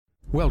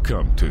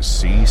Welcome to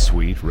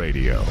C-Suite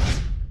Radio.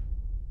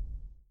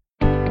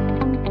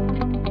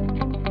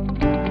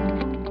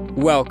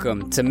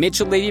 Welcome to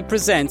Mitchell Levy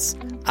Presents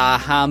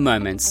Aha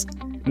Moments.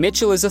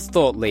 Mitchell is a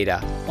thought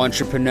leader,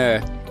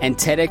 entrepreneur, and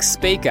TEDx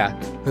speaker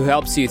who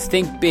helps you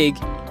think big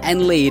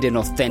and lead an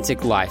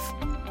authentic life.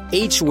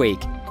 Each week,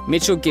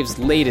 Mitchell gives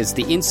leaders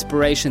the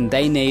inspiration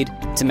they need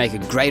to make a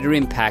greater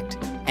impact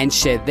and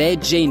share their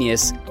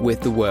genius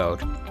with the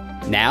world.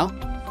 Now,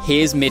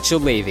 here's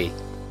Mitchell Levy.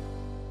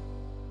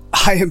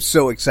 I am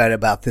so excited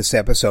about this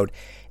episode.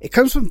 It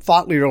comes from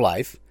Thought Leader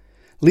Life.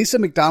 Lisa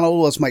McDonald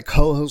was my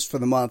co-host for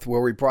the month, where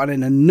we brought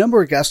in a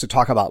number of guests to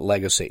talk about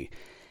legacy.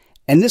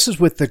 And this is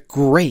with the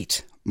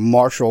great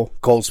Marshall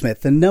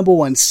Goldsmith, the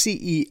 #1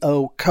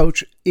 CEO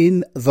coach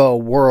in the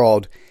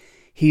world.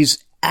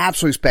 He's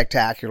absolutely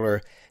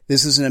spectacular.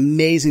 This is an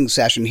amazing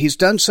session. He's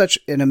done such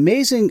an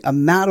amazing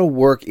amount of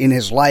work in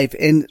his life,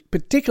 and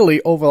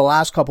particularly over the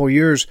last couple of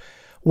years,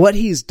 what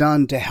he's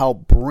done to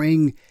help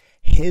bring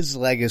his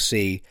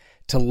legacy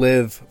to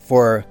live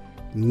for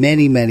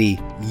many, many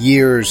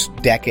years,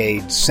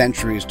 decades,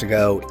 centuries to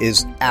go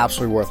is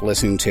absolutely worth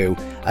listening to.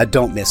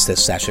 Don't miss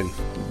this session.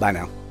 Bye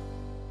now.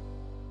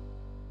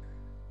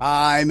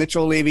 Hi,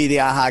 Mitchell Levy, the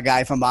AHA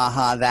guy from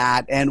AHA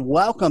That, and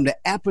welcome to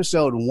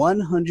episode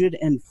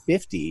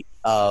 150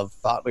 of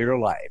Thought Leader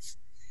Life.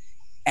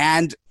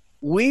 And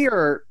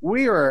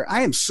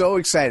I am so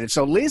excited.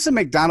 So Lisa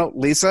McDonald,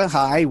 Lisa,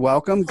 hi,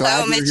 welcome.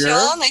 Glad you're Mitchell.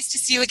 Here. Nice to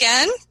see you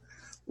again.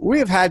 We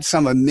have had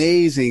some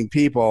amazing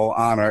people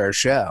on our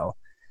show,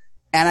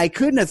 and I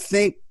couldn't have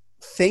I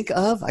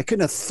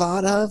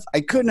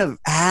couldn't have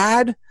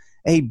had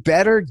a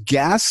better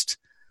guest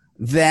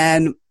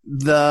than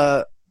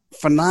the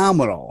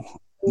phenomenal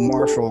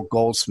Marshall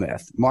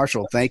Goldsmith.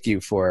 Marshall, thank you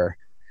for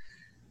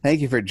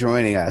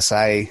joining us.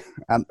 I'm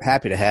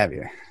happy to have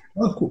you.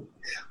 Oh,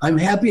 I'm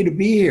happy to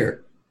be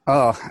here.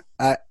 Oh,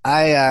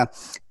 I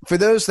for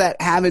those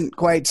that haven't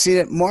quite seen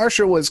it,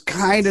 Marshall was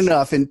kind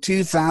enough in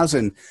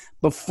 2000,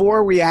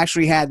 before we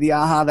actually had the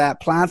AHA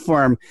That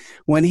platform,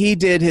 when he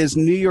did his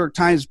New York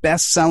Times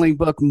best-selling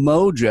book,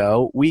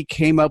 Mojo, we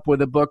came up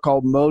with a book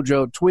called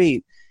Mojo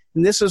Tweet.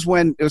 And this is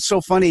when it was so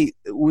funny.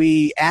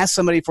 We asked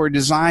somebody for a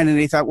design, and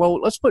they thought,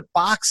 well, let's put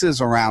boxes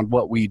around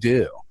what we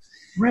do.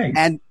 Right.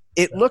 And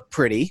it looked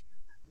pretty.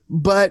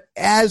 But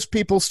as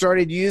people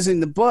started using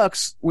the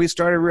books, we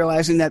started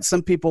realizing that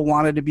some people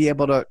wanted to be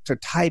able to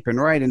type and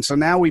write. And so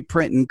now we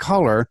print in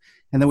color,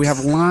 and then we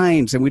have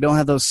lines, and we don't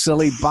have those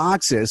silly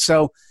boxes.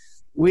 So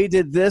we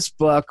did this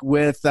book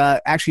with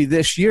actually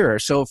this year.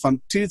 So from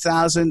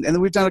 2000, and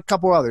then we've done a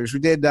couple others. We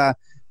did, for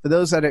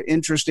those that are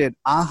interested,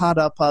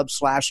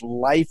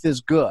 aha.pub/life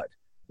is good,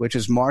 which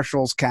is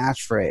Marshall's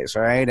catchphrase,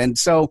 right? And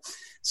so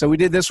we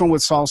did this one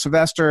with Saul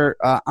Sylvester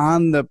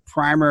on the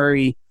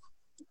primary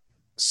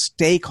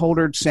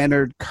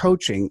stakeholder-centered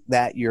coaching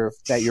that you're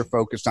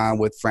focused on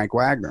with Frank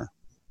Wagner.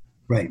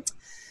 Right.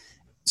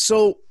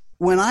 So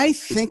when I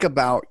think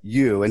about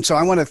you, and so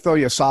I want to throw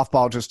you a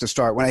softball just to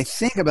start. When I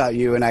think about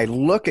you and I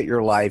look at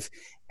your life,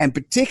 and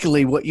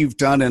particularly what you've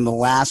done in the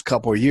last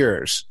couple of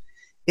years,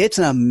 it's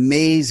an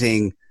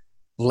amazing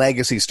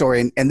legacy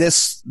story. And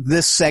this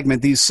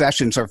segment, these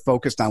sessions are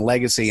focused on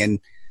legacy. And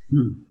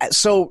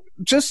so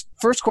just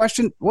first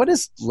question, what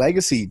does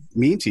legacy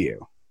mean to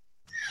you?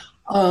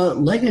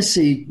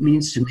 Legacy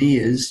means to me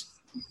is,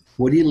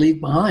 what do you leave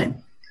behind?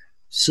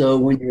 So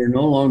when you're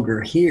no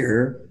longer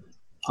here,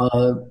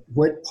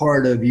 what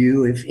part of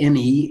you, if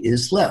any,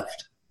 is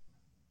left?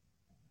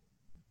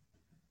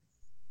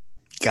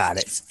 Got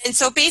it. And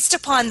so based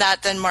upon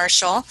that then,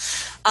 Marshall,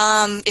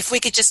 if we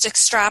could just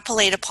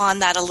extrapolate upon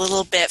that a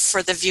little bit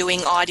for the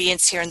viewing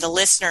audience here and the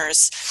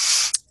listeners,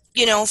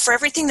 for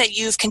everything that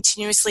you've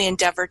continuously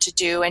endeavored to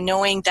do, and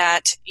knowing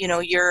that,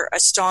 you're a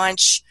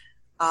staunch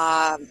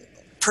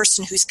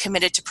person who's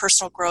committed to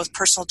personal growth,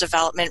 personal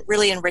development,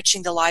 really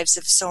enriching the lives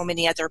of so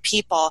many other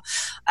people,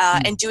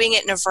 and doing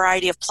it in a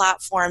variety of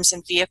platforms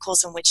and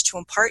vehicles in which to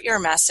impart your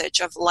message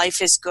of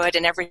life is good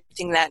and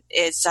everything that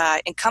is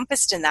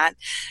encompassed in that.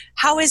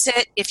 How is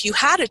it, if you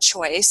had a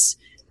choice,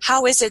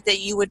 how is it that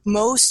you would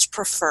most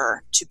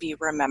prefer to be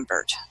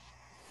remembered?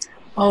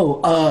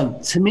 To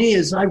me,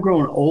 as I've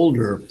grown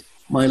older,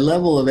 my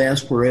level of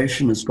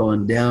aspiration has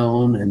gone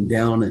down and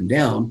down and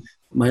down.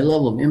 My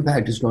level of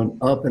impact has gone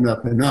up and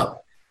up and up.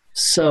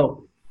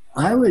 So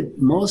I would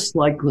most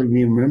likely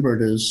be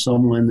remembered as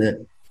someone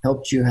that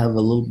helped you have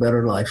a little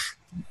better life,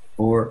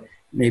 or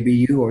maybe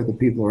you or the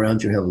people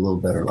around you have a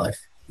little better life.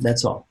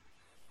 That's all.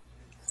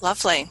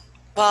 Lovely.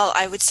 Well,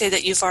 I would say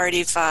that you've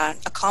already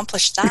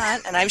accomplished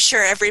that, and I'm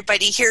sure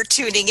everybody here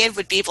tuning in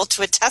would be able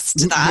to attest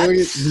to that.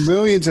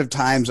 Millions of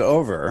times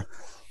over.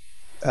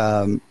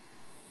 And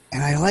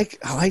I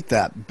like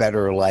that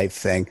better life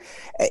thing.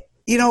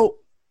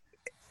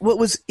 What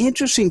was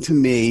interesting to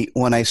me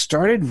when I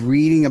started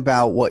reading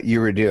about what you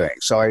were doing,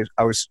 so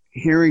I was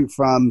hearing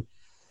from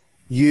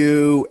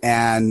you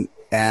and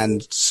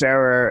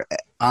Sarah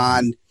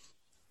on,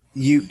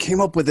 you came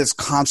up with this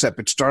concept.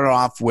 It started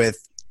off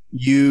with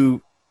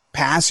you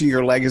passing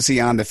your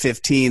legacy on to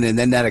 15, and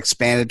then that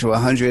expanded to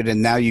 100,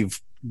 and now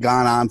you've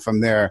gone on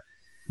from there.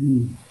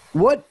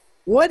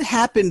 What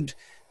happened?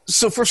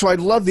 So first of all, I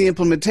love the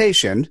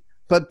implementation,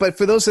 but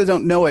for those that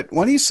don't know it,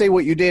 why don't you say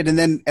what you did, and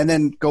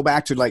then go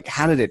back to like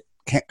how did it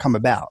come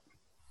about?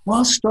 Well,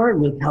 I'll start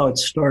with how it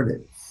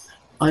started.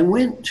 I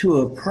went to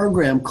a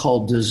program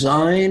called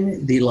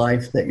Design the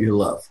Life That You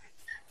Love.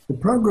 The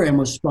program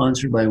was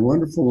sponsored by a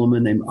wonderful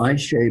woman named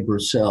Aisha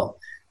Bursell.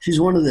 She's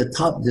one of the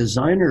top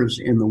designers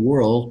in the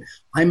world.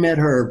 I met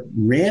her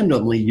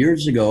randomly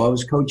years ago. I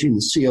was coaching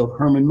the CEO of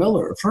Herman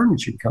Miller, a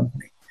furniture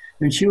company,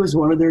 and she was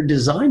one of their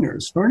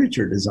designers,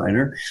 furniture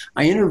designer.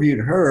 I interviewed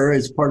her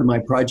as part of my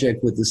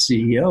project with the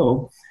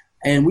CEO,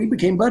 and we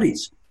became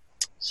buddies.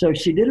 So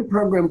she did a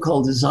program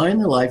called Design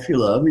the Life You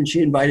Love, and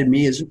she invited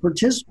me as a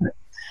participant.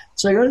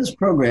 So I go to this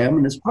program,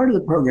 and as part of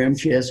the program,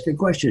 she asked a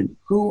question: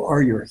 who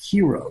are your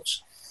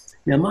heroes?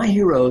 Now, my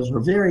heroes are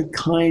very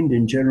kind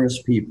and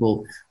generous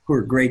people who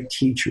are great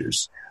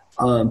teachers.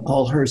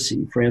 Paul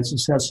Hersey,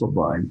 Francis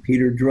Hesselbein,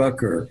 Peter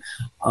Drucker,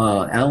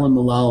 Alan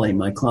Mullally,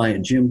 my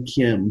client, Jim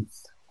Kim,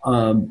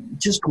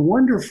 just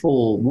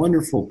wonderful,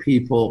 wonderful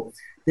people.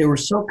 They were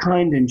so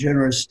kind and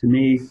generous to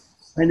me,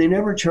 and they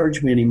never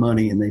charged me any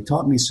money, and they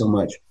taught me so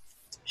much.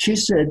 She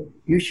said,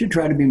 you should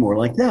try to be more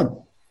like them.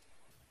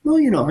 Well,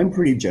 you know, I'm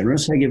pretty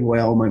generous. I give away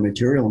all my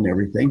material and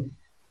everything,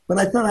 but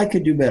I thought I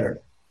could do better.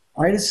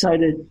 I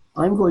decided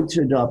I'm going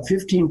to adopt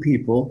 15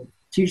 people,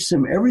 teach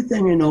them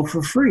everything I know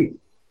for free.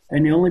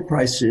 And the only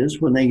price is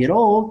when they get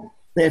old,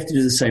 they have to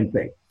do the same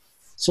thing.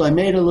 So I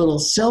made a little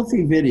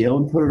selfie video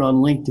and put it on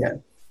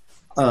LinkedIn.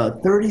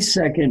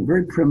 30-second,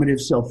 very primitive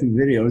selfie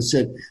video. It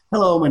said,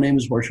 hello, my name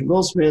is Marshall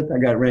Goldsmith. I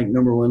got ranked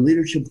 #1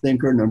 leadership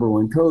thinker,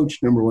 #1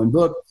 coach, #1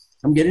 book.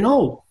 I'm getting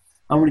old.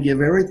 I want to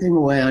give everything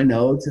away I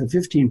know to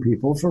 15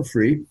 people for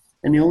free.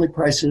 And the only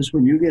price is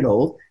when you get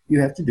old, you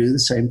have to do the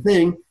same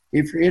thing.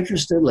 If you're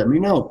interested, let me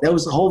know. That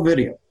was the whole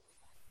video.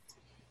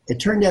 It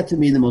turned out to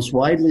be the most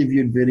widely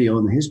viewed video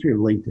in the history of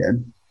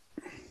LinkedIn.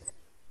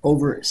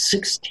 Over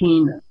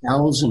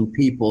 16,000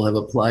 people have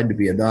applied to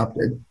be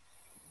adopted.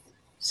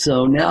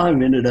 So now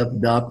I've ended up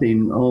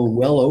adopting,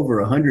 well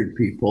over 100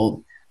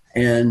 people.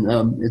 And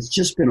it's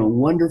just been a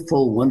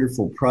wonderful,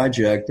 wonderful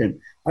project. And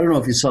I don't know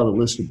if you saw the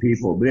list of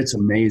people, but it's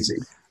amazing.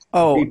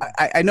 Oh,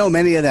 I know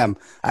many of them.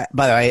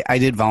 By the way, I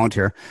did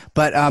volunteer.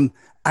 But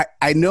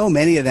I know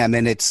many of them,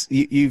 and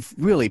you've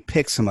really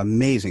picked some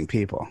amazing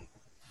people.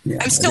 Yeah,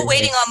 I'm still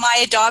waiting on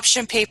my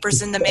adoption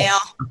papers in the mail.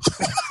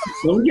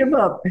 Don't give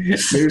up.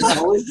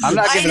 I'm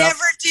not giving up.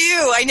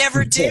 I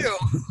never do.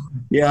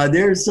 Yeah,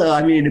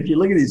 if you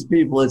look at these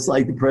people, it's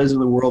like the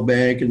president of the World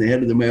Bank and the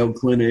head of the Mayo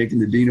Clinic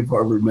and the dean of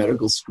Harvard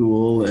Medical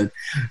School and,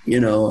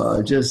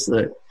 just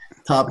the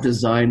top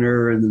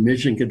designer and the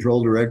mission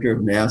control director of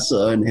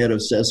NASA and head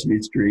of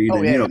Sesame Street.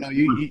 Oh, and,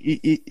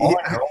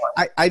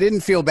 I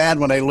didn't feel bad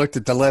when I looked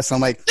at the list. I'm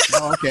like,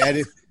 oh, okay, I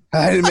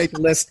didn't make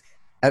the list.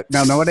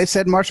 Now, know what I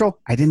said, Marshall?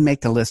 I didn't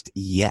make the list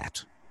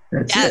yet.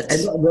 That's it.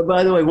 And,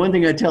 by the way, one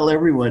thing I tell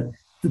everyone,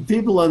 the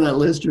people on that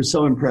list are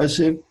so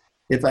impressive.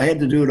 If I had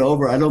to do it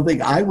over, I don't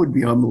think I would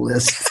be on the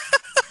list.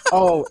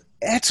 Oh,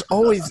 that's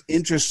always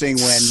interesting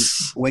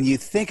when you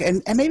think,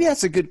 and maybe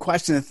that's a good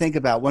question to think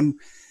about. When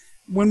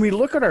we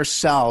look at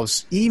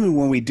ourselves, even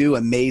when we do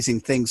amazing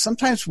things,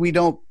 sometimes we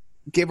don't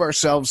give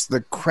ourselves the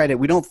credit.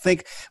 We don't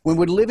think, when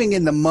we're living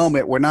in the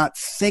moment, we're not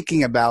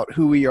thinking about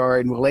who we are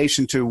in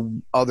relation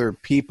to other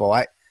people.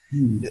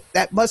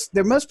 There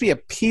must be a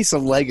piece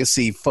of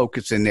legacy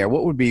focus in there.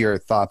 What would be your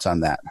thoughts on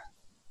that?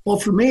 Well,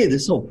 for me,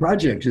 this whole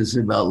project is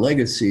about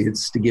legacy.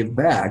 It's to give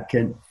back.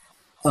 And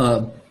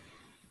one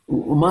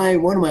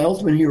of my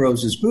ultimate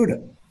heroes is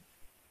Buddha.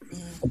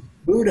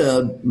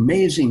 Buddha,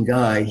 amazing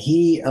guy.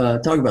 He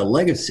talk about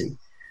legacy.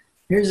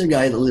 Here's a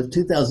guy that lived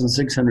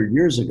 2,600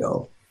 years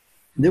ago.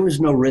 There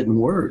was no written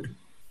word.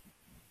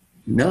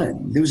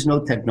 None. There was no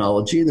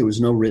technology. There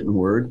was no written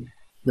word.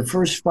 The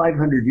first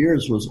 500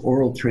 years was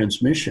oral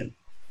transmission.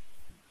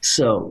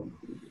 So,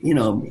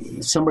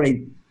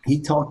 he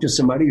talked to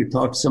somebody who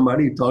talked to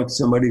somebody who talked to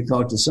somebody who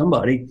talked to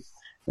somebody.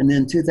 And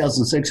then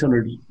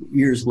 2,600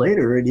 years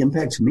later, it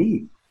impacts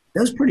me.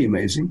 That was pretty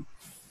amazing.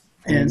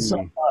 And so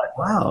I thought,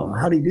 wow,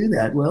 how did he do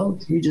that? Well,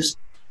 he just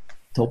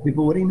told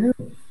people what he knew.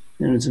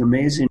 And it's an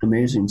amazing,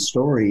 amazing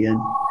story.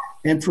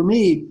 And for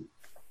me,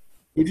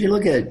 if you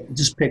look at,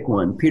 just pick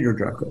one, Peter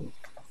Drucker.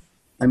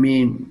 I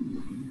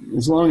mean,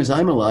 as long as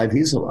I'm alive,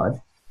 he's alive.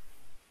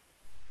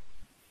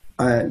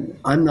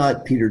 I'm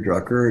not Peter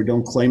Drucker. I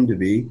don't claim to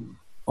be.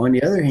 On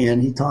the other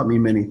hand, he taught me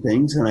many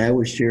things, and I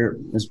always share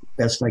as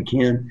best I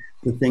can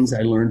the things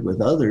I learned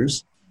with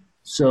others.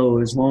 So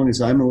as long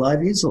as I'm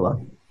alive, he's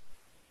alive.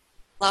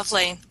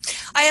 Lovely.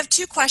 I have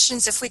two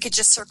questions. If we could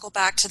just circle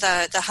back to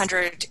the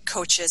 100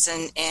 coaches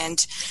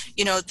and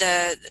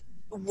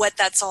what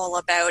that's all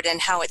about and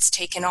how it's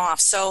taken off.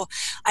 So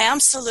I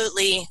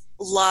absolutely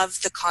love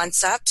the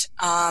concept,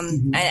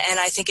 and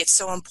I think it's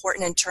so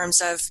important in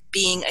terms of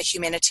being a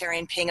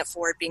humanitarian, paying it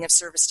forward, being of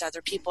service to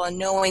other people, and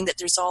knowing that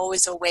there's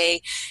always a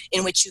way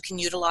in which you can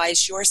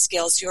utilize your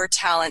skills, your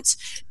talents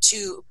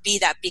to be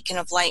that beacon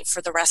of light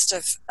for the rest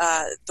of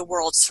the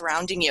world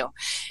surrounding you.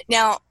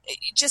 Now,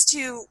 just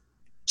to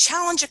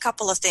challenge a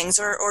couple of things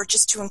or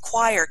just to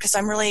inquire, because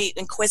I'm really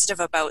inquisitive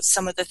about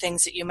some of the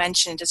things that you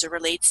mentioned as it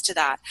relates to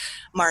that,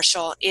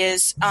 Marshall,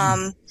 is,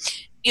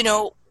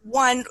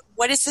 one,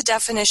 what is the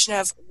definition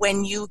of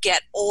when you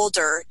get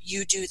older,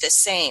 you do the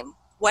same?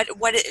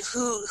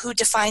 Who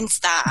defines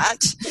that?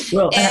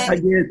 Well,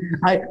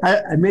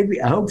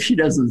 I hope she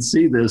doesn't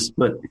see this,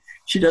 but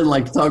she doesn't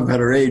like to talk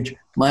about her age.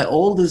 My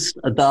oldest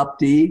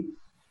adoptee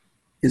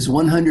is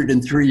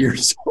 103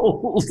 years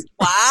old.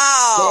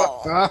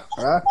 Wow.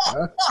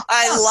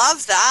 I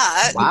love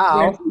that.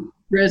 Wow.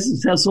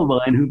 Frances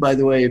Hesselbein, who, by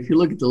the way, if you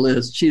look at the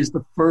list, she's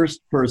the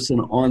first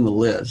person on the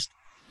list,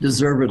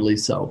 deservedly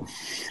so.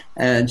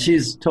 And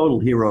she's a total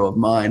hero of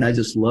mine. I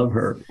just love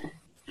her.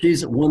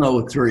 She's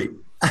 103.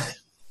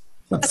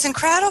 That's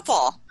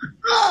incredible.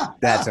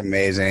 That's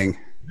amazing.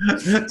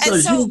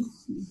 So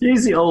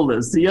she's the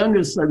oldest. The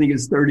youngest, I think,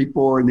 is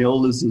 34, and the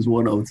oldest is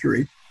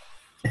 103.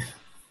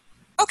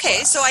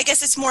 Okay, so I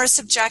guess it's more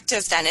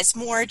subjective then. It's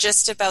more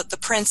just about the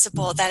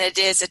principle than it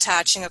is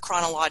attaching a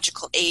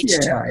chronological age to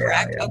it,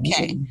 correct? Yeah.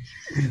 Okay.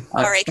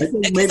 All right.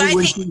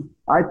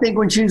 I think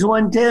when she's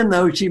 110,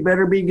 though, she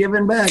better be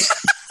giving back.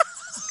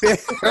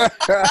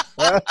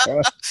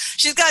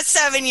 She's got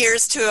 7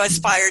 years to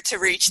aspire to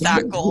reach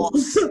that goal.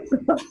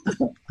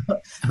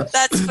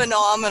 That's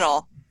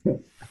phenomenal.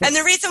 And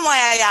the reason why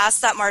I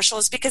asked that, Marshall,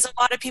 is because a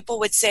lot of people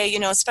would say,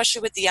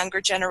 especially with the younger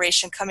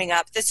generation coming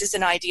up, this is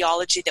an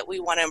ideology that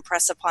we want to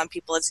impress upon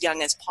people as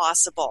young as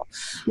possible.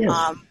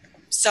 Yeah.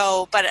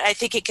 But I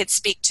think it could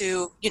speak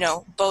to,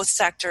 both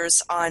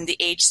sectors on the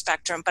age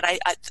spectrum. But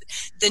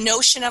the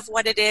notion of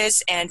what it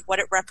is and what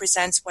it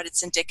represents, what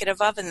it's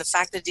indicative of, and the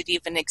fact that it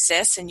even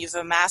exists, and you've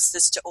amassed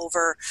this to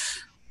over,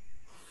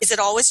 is it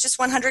always just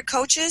 100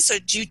 coaches, or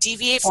do you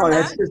deviate from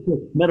that? That's just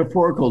a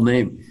metaphorical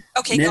name.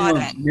 Okay, got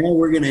it. Now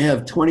we're going to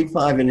have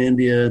 25 in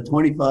India,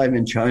 25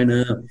 in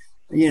China.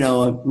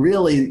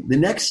 Really, the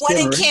next one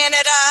in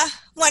Canada.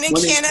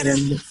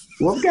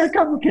 Well, we've got a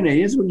couple of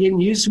Canadians. We're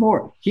getting used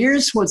more.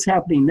 Here's what's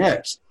happening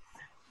next.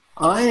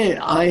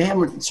 I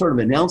haven't sort of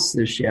announced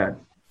this yet,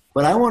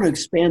 but I want to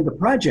expand the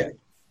project.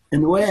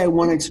 And the way I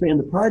want to expand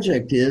the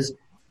project is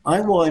I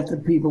want the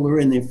people who are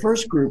in the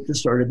first group to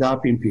start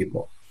adopting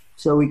people,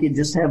 so we could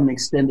just have an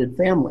extended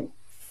family.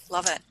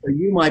 Love it. So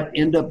you might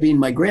end up being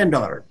my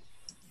granddaughter.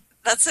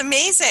 That's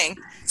amazing.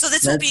 So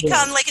this will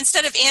become, like,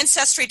 instead of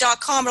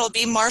Ancestry.com, it'll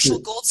be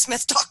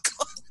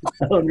MarshallGoldsmith.com.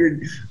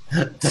 100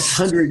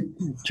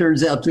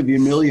 turns out to be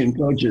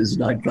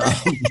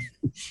millioncoaches.com.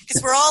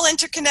 Because we're all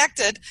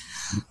interconnected.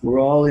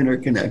 We're all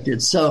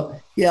interconnected. So,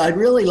 I'd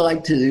really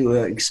like to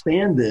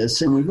expand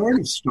this, and we've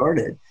already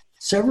started.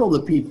 Several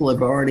of the people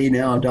have already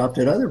now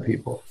adopted other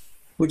people,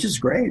 which is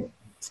great.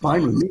 It's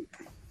fine with me.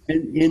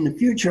 And in the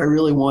future, I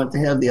really want to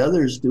have the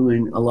others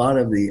doing a lot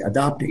of the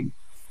adopting.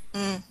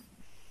 Mm.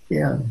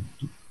 Yeah.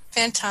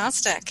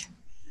 Fantastic.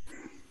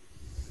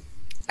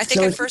 I think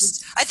I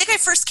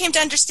first came to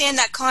understand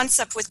that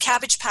concept with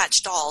Cabbage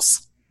Patch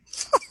dolls.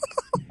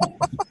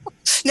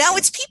 Now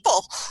it's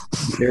people.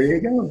 There you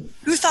go.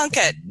 Who thunk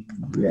it?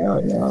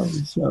 Yeah.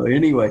 So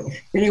anyway,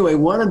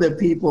 one of the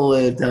people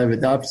that I've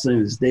adopted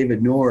is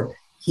David Knorr.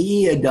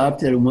 He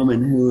adopted a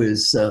woman who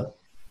is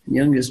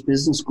youngest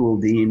business school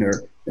dean,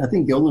 or I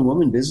think the only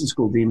woman business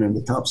school dean in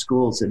the top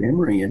schools at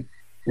Emory,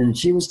 and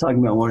she was talking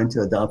about wanting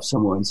to adopt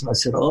someone. So I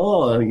said,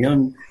 a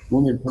young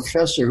woman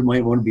professor who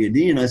might want to be a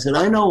dean. I said,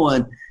 I know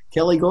one,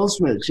 Kelly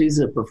Goldsmith. She's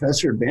a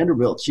professor at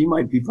Vanderbilt. She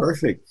might be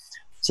perfect.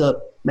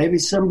 So maybe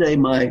someday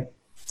my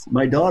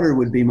daughter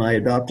would be my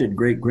adopted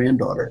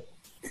great-granddaughter.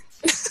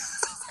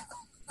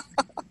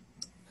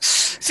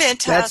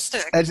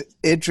 Fantastic. That's an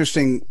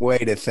interesting way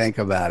to think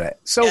about it.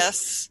 So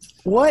yes.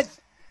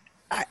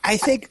 I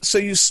think, so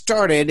you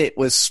started, it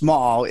was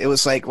small. It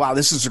was like, wow,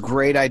 this is a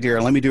great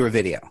idea. Let me do a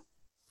video.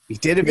 You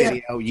did a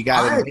video. You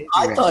got it.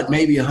 I thought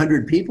maybe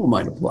 100 people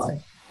might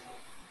apply.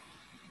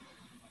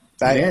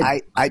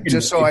 I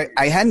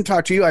hadn't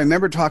talked to you. I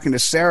remember talking to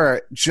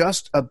Sarah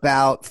just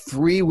about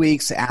 3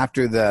 weeks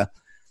after the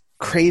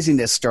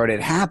craziness started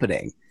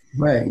happening.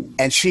 Right.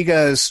 And she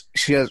goes,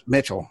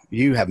 Mitchell,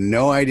 you have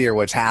no idea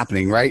what's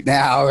happening right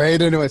now.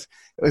 Right. And it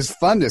was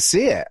fun to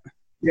see it.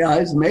 Yeah, I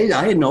was amazed.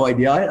 I had no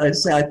idea. I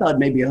thought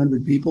maybe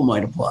 100 people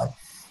might apply.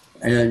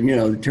 And,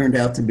 it turned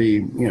out to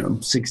be,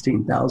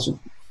 16,000.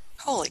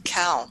 Holy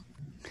cow.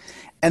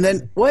 And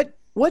then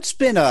what's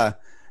been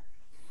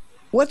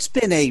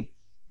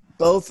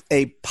both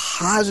a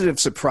positive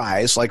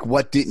surprise, like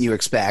what didn't you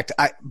expect?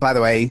 By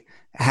the way,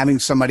 having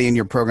somebody in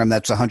your program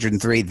that's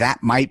 103,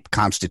 that might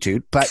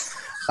constitute, but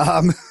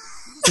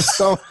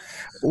so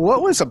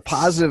what was a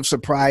positive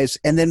surprise?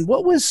 And then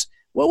what was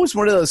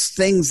one of those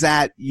things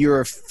that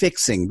you're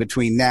fixing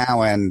between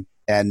now and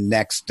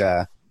next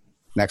time?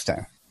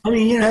 I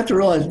mean, you have to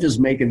realize I'm just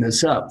making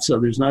this up. So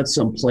there's not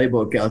some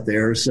playbook out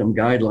there, some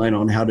guideline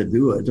on how to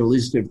do it. Or at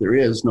least if there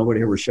is,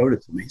 nobody ever showed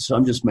it to me. So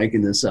I'm just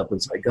making this up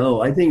as I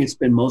go. I think it's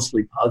been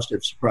mostly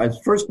positive surprise.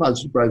 First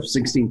positive surprise,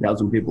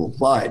 16,000 people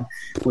applied,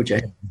 which I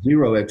had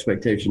zero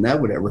expectation that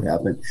would ever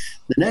happen.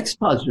 The next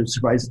positive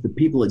surprise is the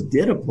people that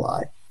did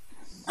apply.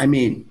 I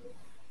mean,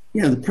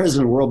 the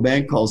president of the World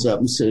Bank calls up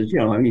and says,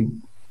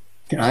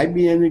 can I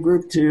be in the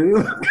group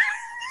too?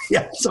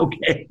 Yeah, it's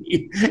okay.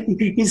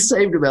 He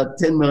saved about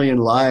 10 million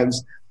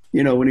lives,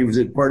 when he was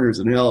at Partners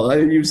in Hell.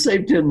 You've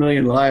saved 10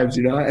 million lives,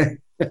 I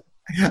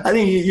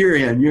think you're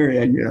in,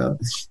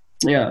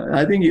 Yeah,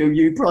 I think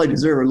you probably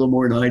deserve a little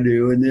more than I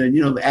do. And then,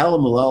 Alan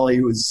Mulally,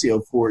 who was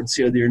CEO Ford,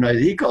 CEO of the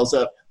United, he calls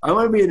up, I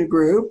want to be in a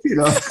group,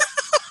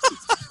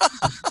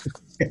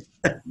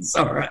 It's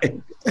all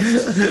right.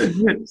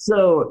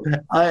 So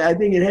I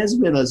think it has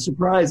been a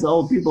surprise.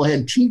 All the people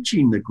had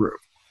teaching the group.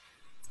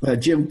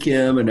 Jim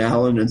Kim and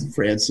Alan and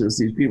Francis,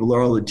 these people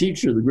are all the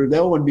teachers of the group. They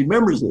all want to be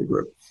members of the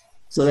group.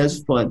 So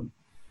that's fun.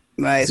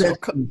 Nice. So, a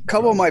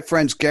couple of my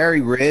friends,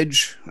 Gary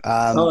Ridge,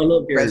 I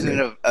love Gary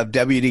president of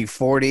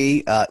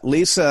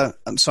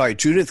WD-40,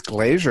 Judith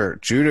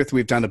Glazer. Judith,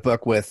 we've done a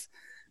book with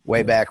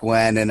way back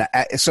when. And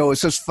so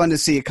it's just fun to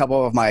see a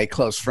couple of my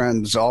close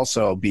friends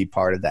also be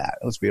part of that.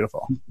 It was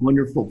beautiful.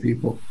 Wonderful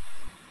people.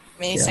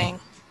 Amazing.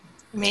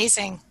 Yeah.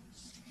 Amazing.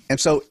 And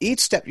so each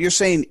step, you're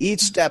saying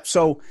each step.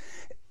 So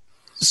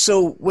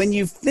when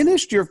you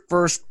finished your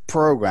first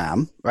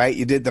program, right,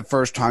 you did the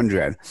first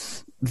 100,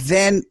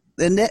 then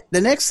the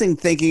next thing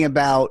thinking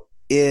about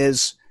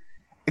is,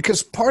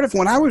 because part of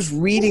when I was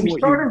reading, we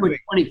started with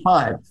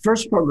 25.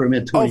 First program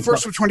at 25. Oh,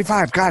 first with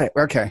 25. Got it.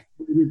 Okay.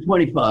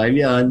 25,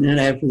 yeah. And then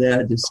after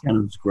that, it just kind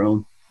of has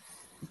grown.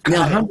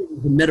 Now, 100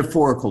 is a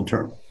metaphorical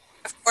term.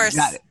 Of course.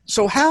 Got it.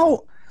 So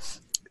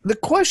the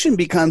question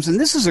becomes, and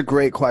this is a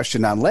great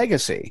question on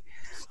legacy,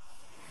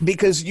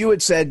 because you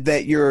had said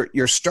that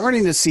you're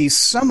starting to see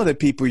some of the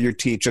people you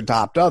teach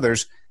adopt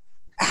others.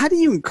 How do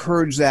you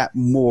encourage that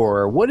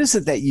more? What is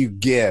it that you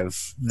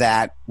give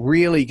that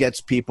really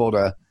gets people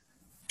to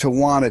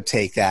want to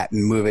take that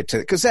and move it to,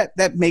 because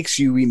that makes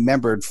you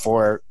remembered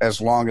for as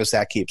long as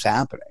that keeps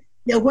happening?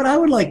 Yeah, what I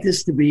would like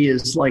this to be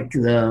is like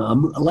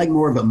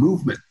more of a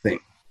movement thing.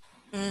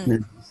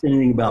 Than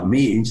anything about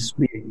me, just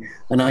be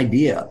an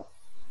idea.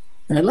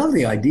 And I love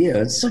the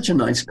idea. It's such a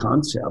nice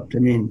concept. I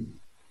mean,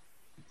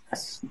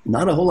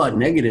 not a whole lot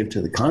negative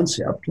to the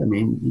concept. I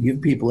mean, you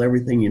give people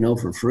everything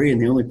for free, and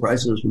the only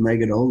price is when they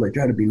get old, they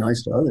try to be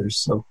nice to others.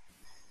 So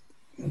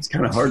it's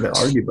kind of hard to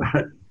argue about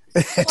it.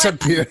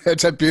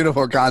 It's a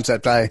beautiful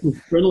concept. It's a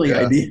friendly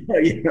idea,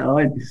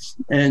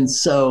 and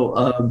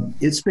so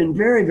it's been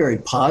very, very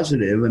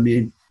positive. I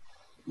mean,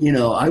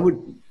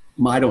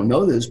 I don't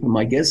know this, but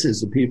my guess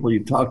is the people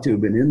you've talked to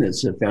who've been in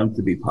this have found it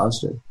to be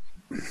positive.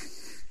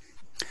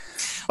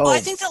 Well, I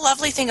think the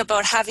lovely thing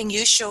about having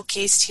you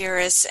showcased here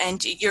is,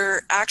 and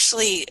you're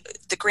actually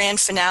the grand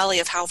finale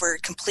of how we're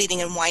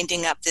completing and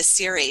winding up this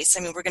series. I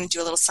mean, we're going to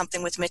do a little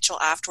something with Mitchell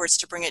afterwards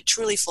to bring it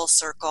truly full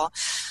circle.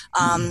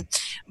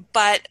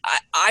 But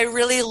I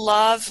really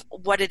love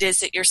what it is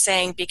that you're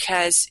saying,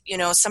 because,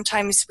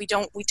 sometimes we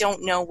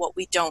don't know what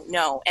we don't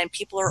know. And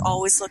people are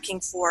always looking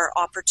for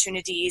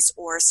opportunities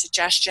or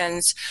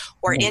suggestions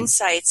or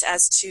insights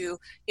as to,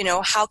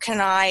 how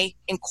can I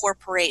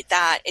incorporate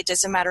that? It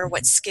doesn't matter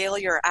what scale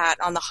you're at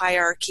on the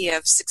hierarchy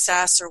of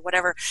success or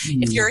whatever.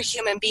 If you're a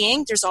human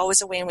being, there's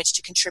always a way in which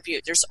to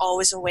contribute. There's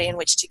always a way in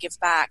which to give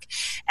back.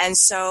 And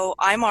so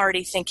I'm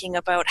already thinking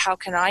about how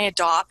can I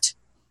adopt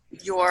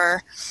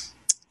your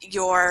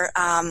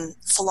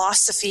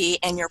philosophy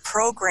and your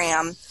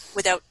program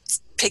without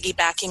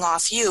piggybacking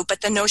off you,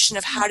 but the notion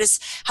of how does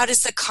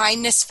the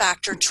kindness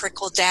factor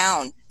trickle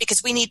down,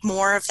 because we need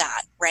more of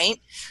that, right?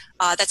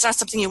 That's not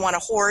something you want to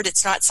hoard.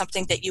 It's not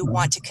something that you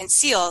want to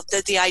conceal.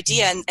 The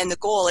idea and the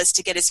goal is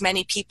to get as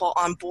many people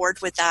on board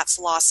with that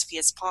philosophy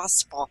as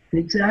possible.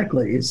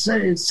 Exactly. It's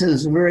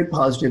a very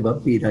positive,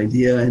 upbeat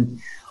idea.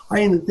 And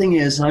the thing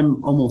is,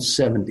 I'm almost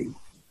 70.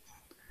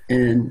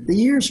 And the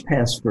years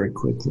pass very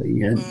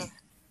quickly. And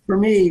for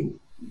me,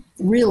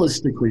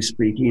 realistically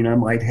speaking, I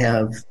might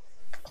have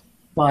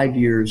 5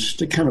 years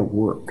to kind of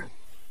work.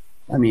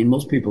 I mean,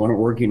 most people aren't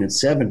working at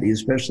 70,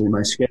 especially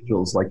my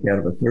schedule is like that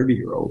of a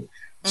 30-year-old.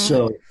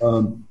 So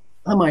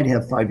I might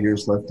have 5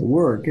 years left to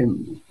work,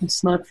 and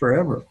it's not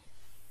forever.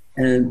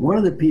 And one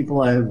of the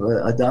people I've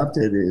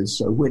adopted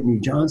is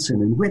Whitney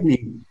Johnson. And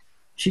Whitney,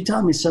 she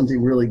taught me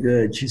something really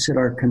good. She said,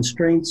 our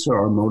constraints are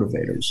our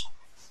motivators.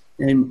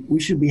 And we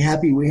should be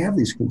happy we have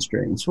these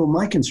constraints. Well,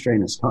 my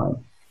constraint is time.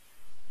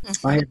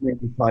 I have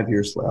maybe 5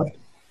 years left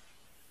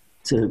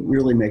to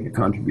really make a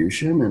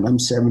contribution. And I'm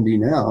 70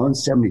 now, and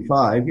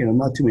 75,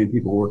 not too many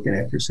people working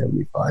after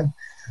 75.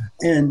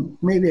 And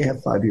maybe I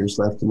have 5 years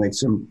left to make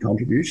some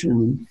contribution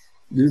and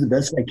do the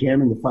best I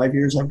can in the 5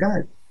 years I've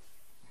got.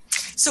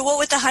 So what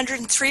would the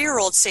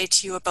 103-year-old say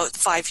to you about the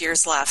 5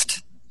 years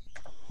left?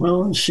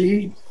 Well,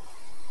 she's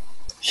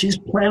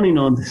planning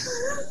on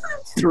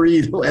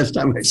 3 the last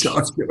time I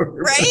talked to her.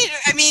 Right?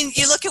 I mean,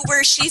 you look at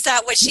where she's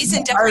at, what she's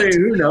endeavoring.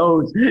 Who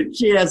knows?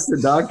 She asked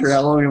the doctor,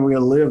 how long are we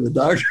going to live? The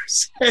doctor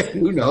said,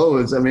 who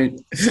knows? I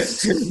mean,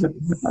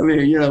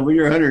 when you're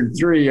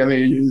 103,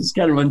 it's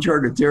kind of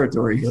uncharted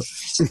territory.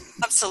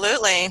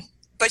 Absolutely.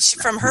 But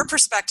from her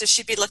perspective,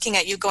 she'd be looking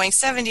at you going,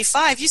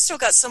 75, you still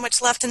got so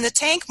much left in the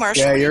tank,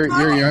 Marshall. Yeah, you're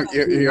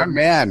a young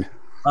man.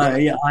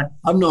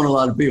 I've known a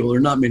lot of people. There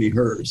are not many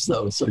hers,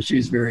 though, so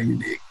she's very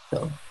unique.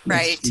 So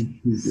right.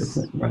 She's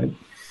different, right?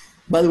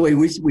 By the way,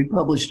 we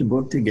published a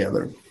book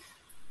together.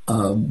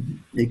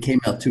 It came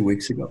out 2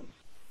 weeks ago.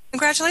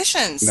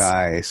 Congratulations.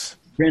 Nice.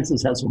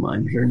 Frances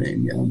Hesselmein is her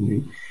name, yeah.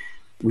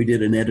 We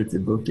did an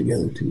edited book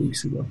together 2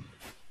 weeks ago.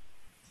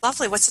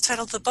 Lovely. What's the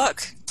title of the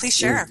book? Please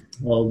share. It's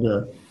called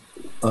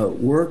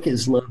Work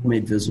is Love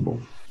Made Visible.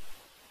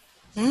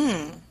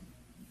 Yeah,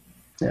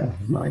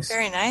 nice.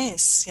 Very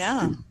nice,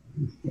 yeah.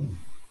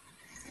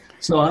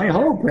 So I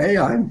hope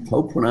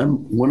when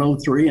I'm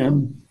 103,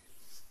 I'm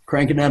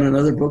cranking out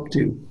another book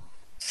too.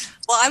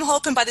 Well, I'm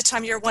hoping by the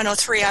time you're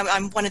 103,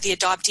 I'm one of the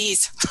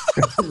adoptees.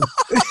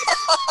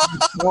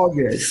 All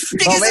good.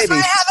 Because if I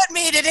haven't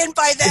made it in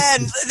by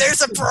then,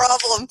 there's a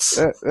problem.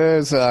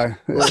 Yeah.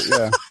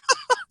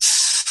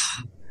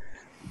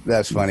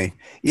 That's funny.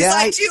 Yeah,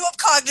 I too am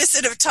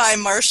cognizant of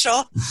time,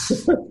 Marshall.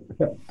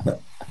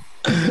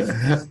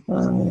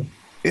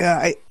 Yeah,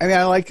 I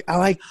like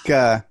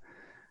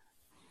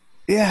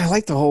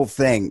the whole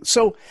thing.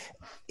 So,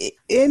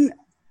 if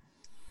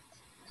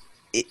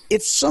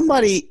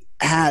somebody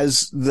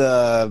has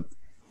the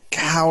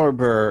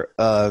caliber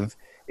of,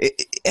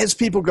 as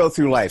people go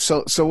through life,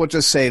 so we'll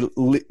just say,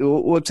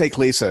 we'll take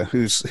Lisa,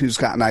 who's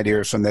gotten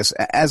ideas from this,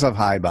 as of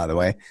High, by the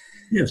way.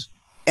 Yes.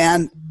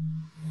 And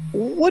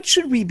what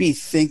should we be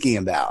thinking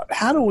about?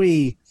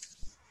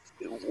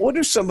 What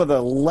are some of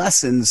the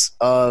lessons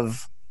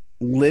of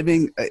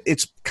living?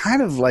 It's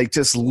kind of like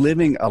just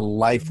living a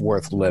life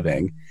worth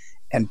living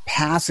and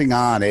passing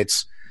on.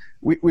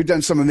 We've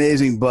done some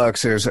amazing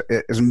books. There's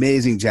an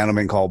amazing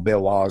gentleman called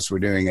Bill Wallace. We're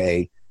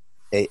doing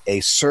a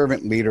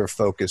servant leader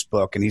focused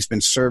book, and he's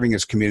been serving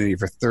his community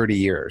for 30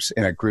 years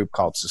in a group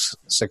called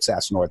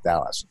Success North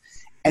Dallas.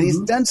 And he's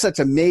done such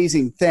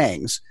amazing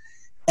things.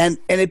 And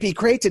it'd be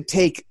great to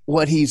take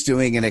what he's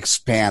doing and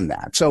expand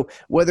that. So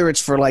whether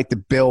it's for like the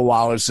Bill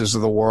Wallaces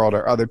of the world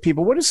or other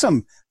people, what are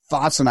some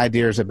thoughts and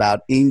ideas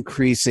about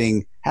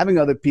having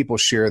other people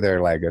share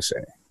their legacy?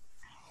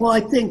 Well,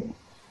 I think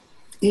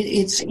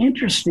it's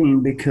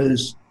interesting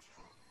because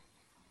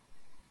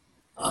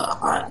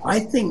I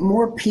think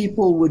more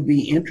people would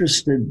be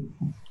interested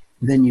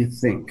than you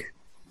think.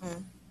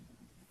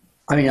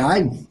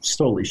 I'm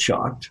totally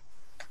shocked.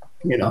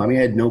 I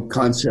had no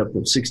concept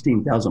of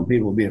 16,000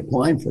 people would be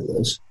applying for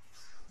this.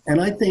 And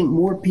I think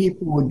more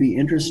people would be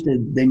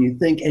interested than you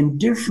think, and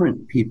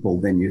different people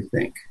than you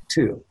think,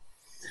 too.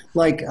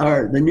 Like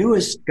the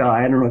newest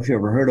guy, I don't know if you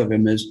ever heard of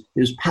him, is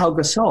Pau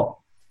Gasol,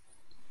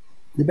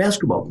 the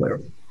basketball player.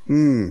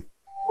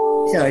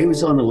 Yeah, he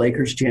was on the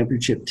Lakers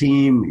championship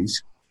team.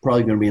 He's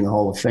probably going to be in the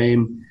Hall of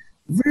Fame.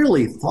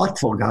 Really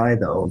thoughtful guy,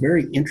 though,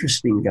 very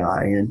interesting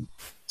guy. And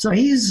so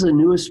he's the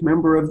newest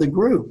member of the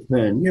group.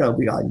 And,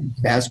 we got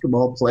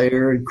basketball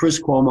player,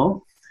 Chris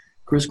Cuomo.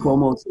 Chris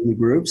Cuomo's in the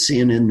group,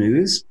 CNN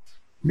News.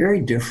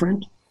 Very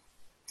different.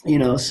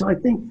 So I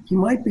think you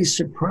might be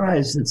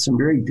surprised that some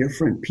very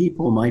different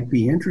people might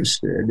be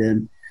interested.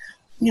 And,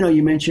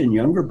 you mentioned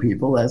younger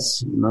people.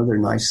 That's another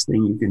nice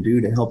thing you can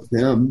do to help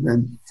them.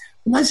 And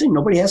the nice thing,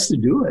 nobody has to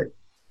do it.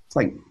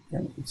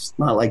 It's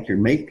not like you're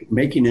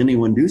making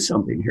anyone do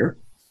something here.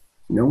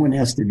 No one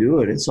has to do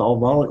it. It's all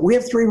voluntary. We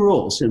have 3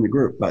 rules in the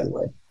group, by the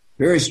way.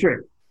 Very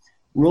strict.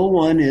 Rule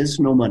 1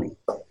 is no money.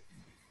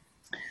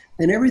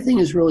 And everything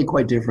is really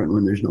quite different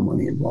when there's no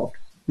money involved.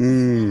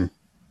 No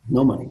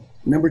money.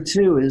 Number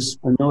 2 is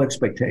no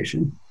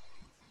expectation.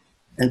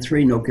 And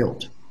 3, no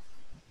guilt.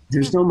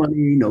 There's no money,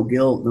 no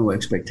guilt, no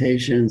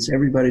expectations.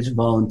 Everybody's a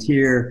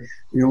volunteer.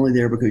 You're only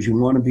there because you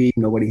want to be.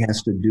 Nobody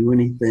has to do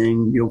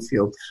anything. You don't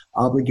feel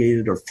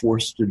obligated or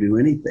forced to do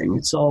anything.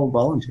 It's all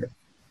voluntary.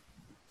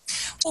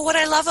 Well, what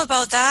I love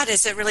about that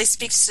is it really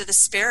speaks to the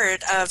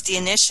spirit of the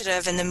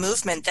initiative and the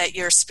movement that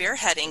you're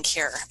spearheading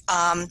here.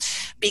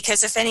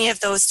 Because if any of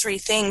those 3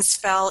 things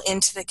fell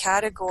into the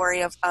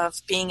category of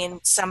being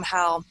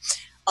somehow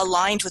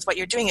aligned with what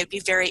you're doing, it would be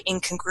very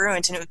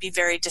incongruent and it would be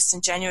very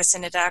disingenuous,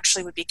 and it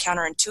actually would be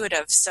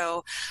counterintuitive.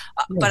 So,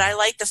 but I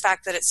like the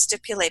fact that it's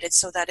stipulated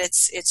so that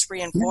it's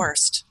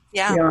reinforced.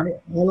 Yeah, I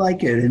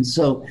like it. And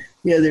so,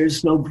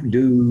 there's no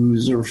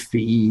dues or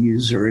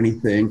fees or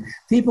anything.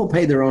 People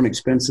pay their own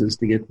expenses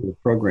to get to the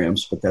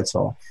programs, but that's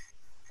all.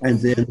 And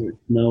then there's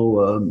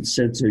no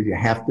sense of you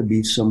have to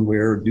be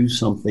somewhere or do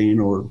something,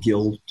 or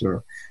guilt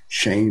or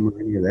shame or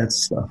any of that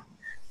stuff.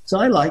 So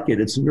I like it.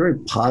 It's very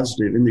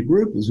positive. And the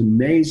group is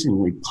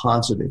amazingly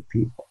positive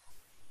people.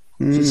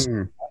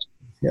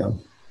 Yeah.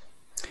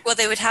 Well,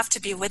 they would have to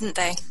be, wouldn't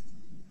they?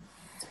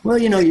 Well,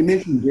 you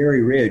mentioned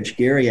Gary Ridge.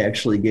 Gary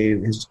actually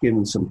has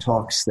given some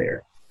talks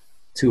there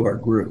to our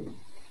group.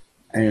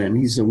 And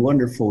he's a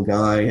wonderful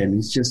guy, and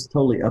he's just a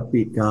totally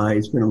upbeat guy.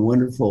 He's been a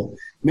wonderful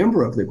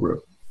member of the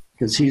group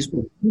because he's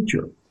been a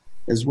teacher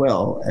as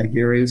well.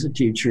 Gary was a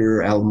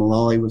teacher. Al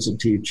Mulally was a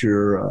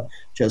teacher.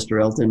 Chester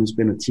Elton has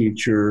been a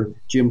teacher.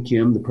 Jim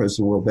Kim, the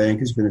president of the World Bank,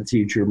 has been a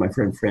teacher. My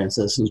friend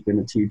Frances has been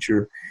a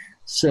teacher.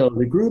 So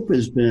the group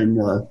has been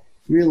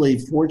really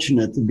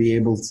fortunate to be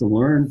able to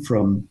learn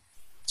from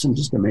some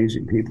just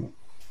amazing people.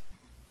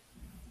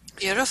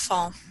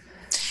 Beautiful.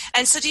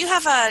 And so do you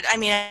have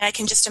I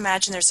can just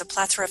imagine there's a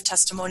plethora of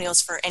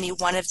testimonials for any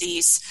one of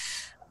these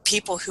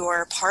people who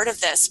are part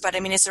of this. But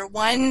is there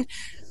one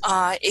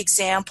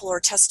example or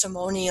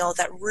testimonial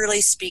that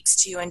really speaks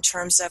to you in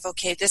terms of,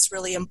 okay, this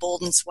really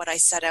emboldens what I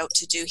set out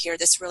to do here.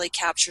 This really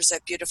captures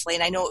it beautifully.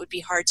 And I know it would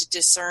be hard to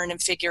discern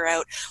and figure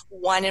out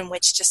one in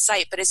which to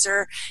cite, but is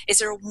there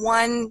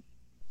one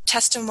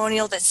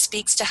testimonial that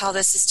speaks to how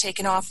this has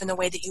taken off in the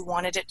way that you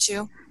wanted it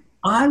to?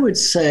 I would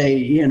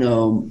say,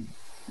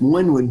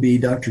 one would be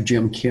Dr.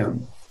 Jim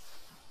Kim.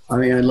 I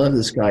love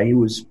this guy. He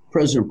was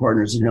president of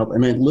Partners in Health,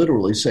 and it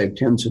literally saved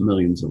tens of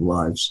millions of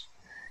lives.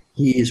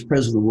 He is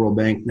president of the World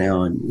Bank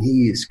now, and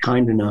he is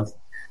kind enough.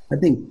 I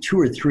think 2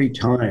 or 3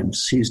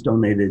 times he's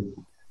donated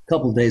a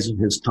couple of days of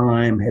his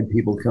time, had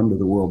people come to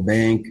the World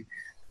Bank,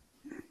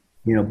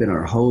 been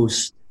our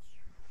host.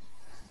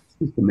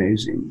 It's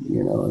amazing,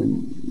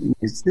 and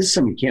this is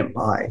something you can't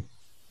buy.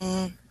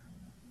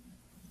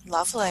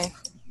 Lovely.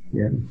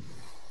 Yeah.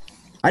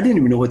 I didn't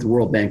even know what the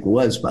World Bank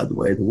was, by the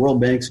way. The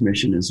World Bank's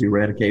mission is the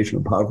eradication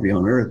of poverty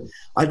on Earth.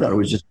 I thought it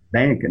was just a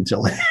bank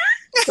until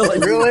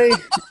Really?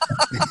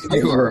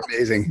 You are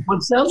amazing. Well,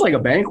 it sounds like a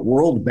bank,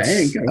 World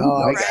Bank.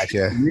 I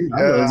gotcha.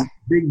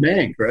 Big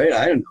bank, right?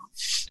 I don't know.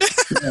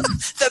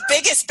 The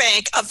biggest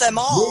bank of them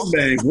all.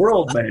 Big bank,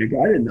 World Bank.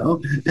 I didn't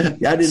know.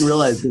 I didn't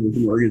realize it was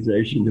an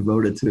organization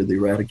devoted to the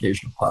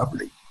eradication of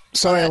poverty.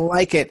 So I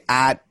like it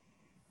at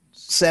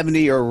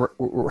 70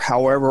 or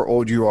however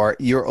old you are,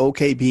 you're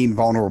okay being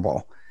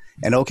vulnerable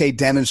and okay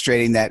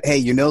demonstrating that, hey,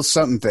 you know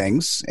some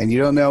things and you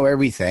don't know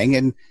everything.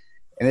 And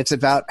it's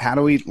about how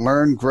do we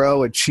learn,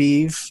 grow,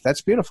 achieve.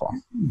 That's beautiful.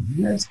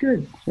 That's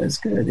good. That's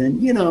good.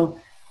 And,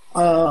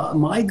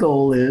 my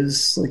goal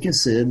is, like I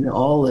said,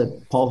 all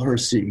that Paul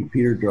Hersey,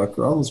 Peter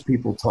Drucker, all those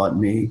people taught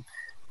me,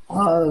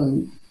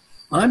 I'm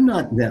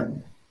not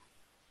them,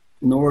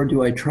 nor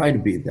do I try to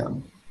be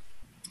them.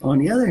 On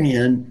the other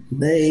hand,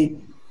 they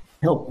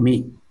help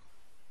me.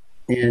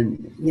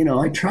 And,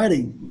 I try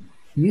to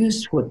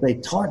use what they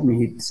taught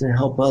me to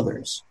help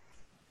others.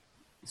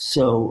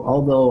 So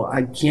although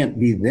I can't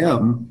be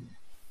them,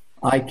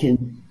 I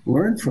can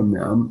learn from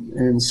them.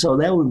 And so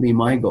that would be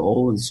my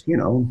goal is,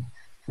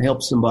 I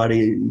help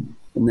somebody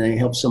and they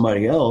help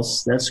somebody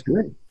else. That's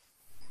good.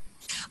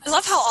 I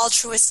love how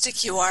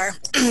altruistic you are.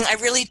 I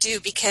really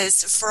do,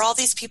 because for all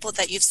these people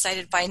that you've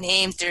cited by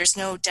name, there's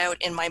no doubt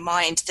in my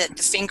mind that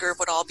the finger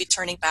would all be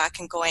turning back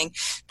and going,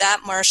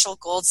 that Marshall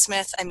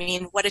Goldsmith,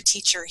 what a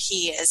teacher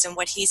he is and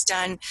what he's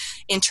done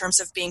in terms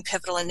of being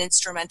pivotal and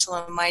instrumental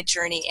in my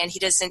journey. And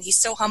he's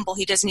so humble,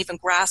 he doesn't even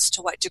grasp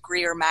to what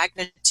degree or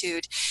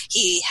magnitude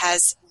he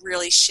has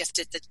really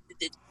shifted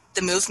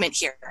the movement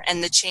here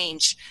and the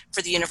change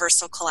for the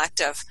Universal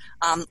Collective.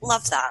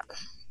 Love that.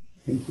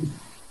 Thank you.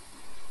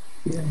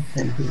 Yeah,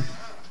 thank you.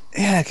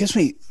 Yeah, it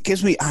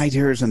gives me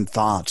ideas and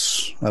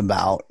thoughts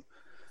about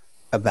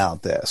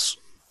this.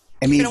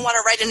 You don't want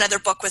to write another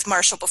book with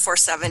Marshall before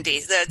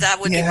 70. That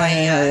would be my...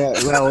 Yeah.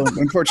 Well,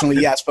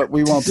 unfortunately, yes, but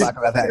we won't talk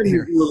about that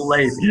here. A little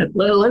late.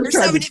 Let's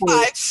try 75.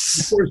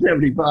 Before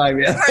 75,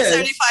 yeah. Before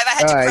 75, I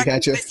had to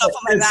correct myself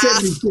on my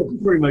math.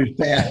 Pretty much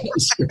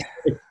passed.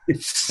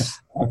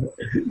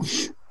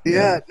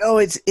 Yeah, no,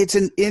 it's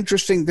an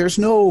interesting...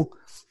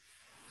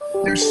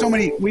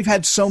 we've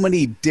had so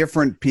many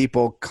different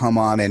people come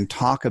on and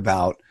talk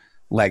about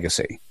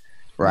legacy,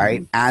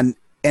 right? Mm-hmm.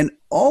 And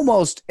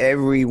almost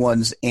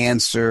everyone's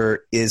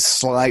answer is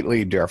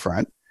slightly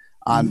different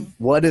on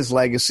what is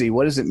legacy,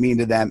 what does it mean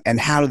to them, and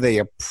how do they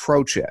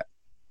approach it,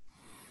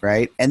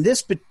 right? And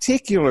this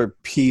particular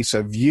piece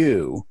of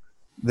you,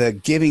 the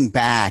giving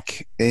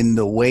back in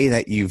the way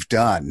that you've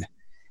done,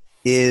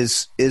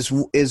 is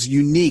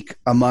unique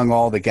among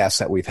all the guests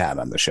that we've had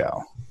on the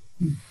show.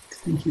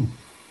 Thank you.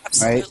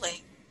 Absolutely.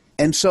 Right?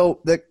 And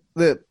so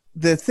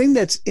the thing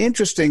that's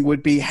interesting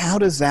would be, how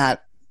does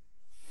that,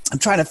 I'm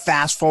trying to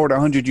fast forward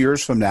 100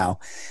 years from now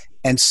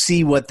and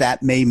see what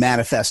that may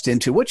manifest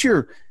into.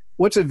 Do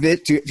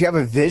you have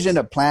a vision,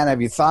 a plan?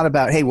 Have you thought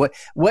about, hey, what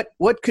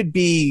could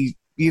be,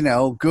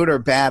 good or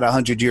bad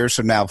 100 years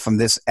from now from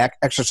this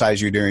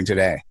exercise you're doing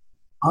today?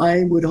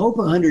 I would hope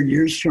 100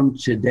 years from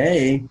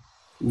today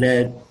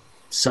that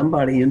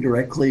somebody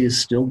indirectly is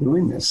still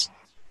doing this.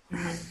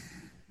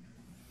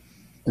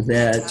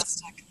 That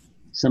Fantastic.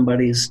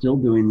 Somebody is still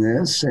doing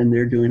this, and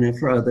they're doing it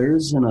for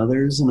others and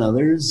others and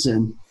others,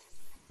 and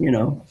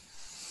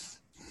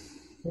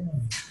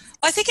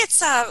I think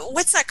it's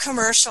what's that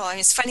commercial? I mean,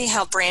 it's funny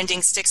how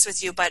branding sticks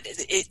with you, but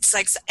it's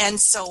like and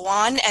so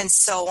on and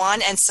so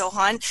on and so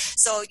on.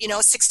 So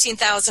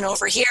 16,000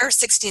 over here,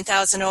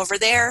 16,000 over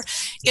there.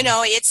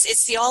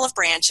 It's the olive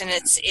branch, and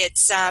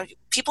it's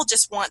people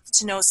just want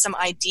to know some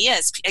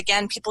ideas.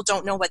 Again, people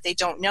don't know what they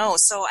don't know.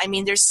 So I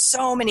mean, there's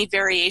so many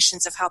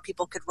variations of how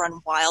people could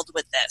run wild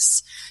with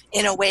this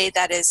in a way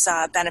that is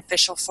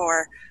beneficial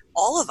for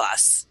all of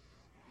us.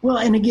 Well,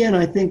 and again,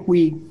 I think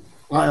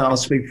I'll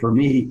speak for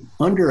me,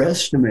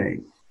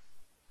 underestimate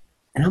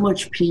how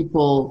much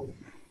people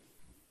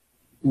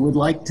would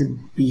like to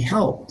be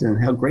helped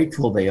and how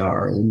grateful they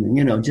are.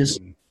 And,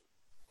 just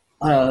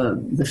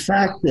the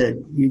fact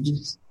that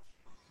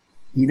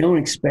you don't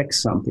expect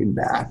something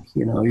back.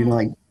 You're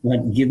like,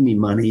 give me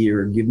money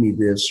or give me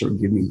this or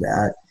give me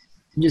that.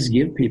 You just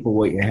give people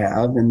what you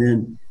have, and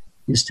then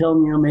just tell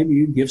them, maybe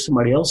you give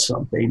somebody else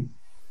something.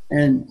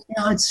 And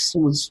it's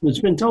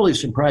been totally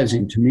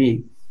surprising to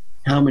me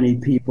how many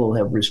people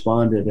have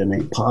responded in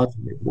a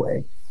positive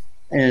way.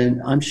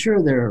 And I'm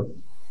sure there are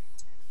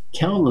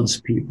countless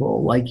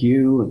people like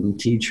you and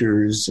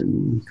teachers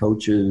and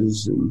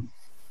coaches and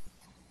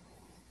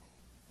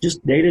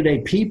just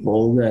day-to-day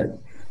people that,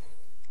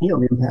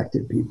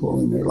 impacted people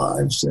in their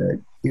lives that,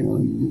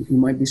 you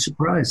might be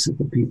surprised that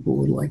the people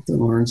would like to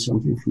learn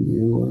something from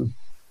you or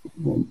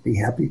won't be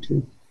happy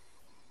to.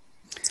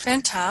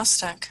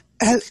 Fantastic.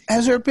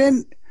 Has there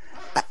been,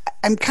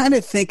 I'm kind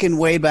of thinking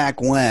way back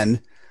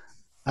when,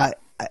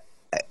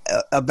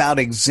 about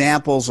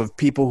examples of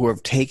people who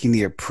have taken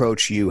the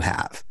approach you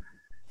have.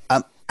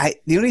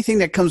 The only thing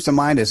that comes to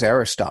mind is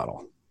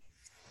Aristotle,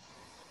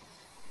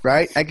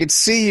 right? I could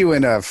see you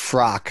in a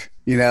frock,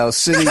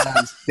 sitting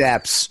on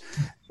steps.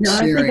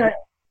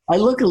 I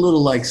look a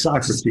little like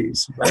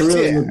Socrates. I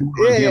really look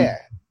like him.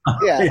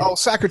 Yeah. Oh,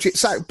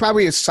 Socrates.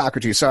 Probably is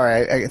Socrates.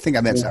 Sorry, I think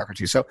I meant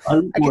Socrates. So I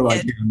look more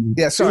like him.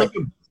 Yeah, sorry.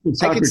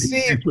 I can see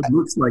it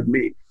looks like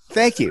me.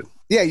 Thank you.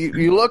 Yeah,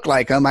 you look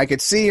like him. I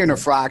could see you in a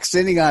frock,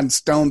 sitting on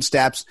stone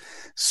steps,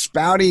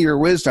 spouting your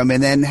wisdom,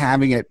 and then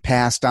having it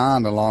passed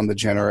on along the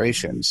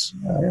generations.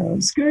 Yeah,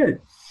 it's good.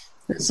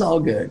 It's all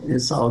good.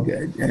 It's all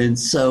good. And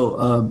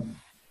so,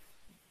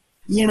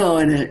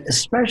 and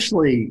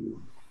especially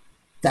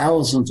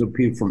thousands of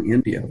people from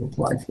India have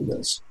applied for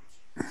this.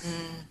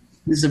 Mm.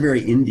 This is a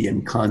very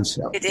Indian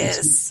concept. It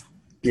is.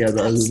 Yeah,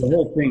 the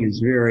whole thing is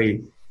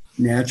very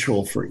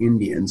natural for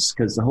Indians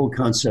because the whole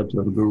concept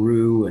of a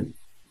guru and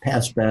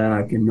pass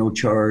back and no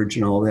charge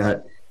and all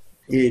that,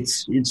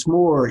 it's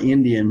more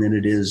Indian than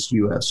it is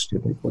U.S.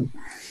 typically.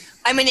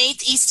 I'm an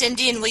 8th East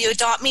Indian. Will you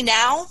adopt me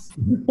now?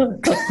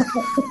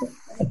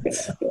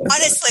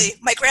 Honestly,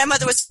 my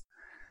grandmother was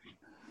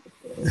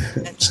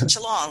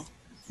Geelong.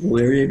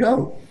 Well, there you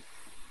go.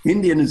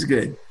 Indian is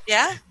good.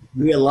 Yeah?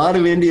 We got a lot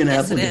of Indian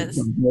yes, applicants.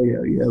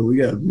 Yeah, we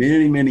got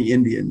many, many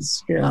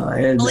Indians. Yeah,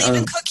 and I'll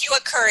even cook you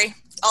a curry.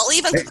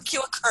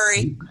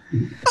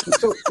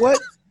 So what,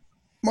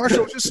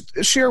 Marshall,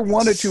 just share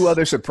one or two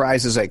other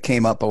surprises that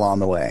came up along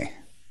the way.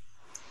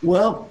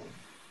 Well,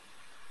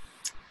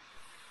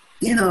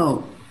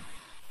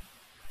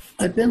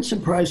 I've been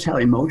surprised how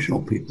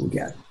emotional people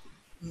get.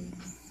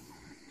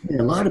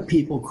 A lot of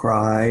people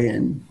cry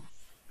and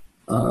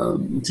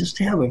just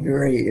have a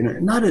very,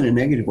 not in a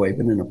negative way,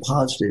 but in a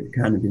positive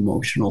kind of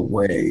emotional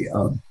way.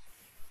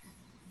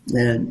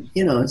 And,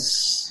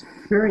 it's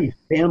very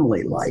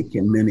family-like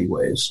in many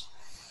ways.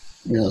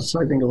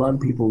 So I think a lot of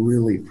people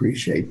really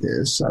appreciate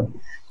this. I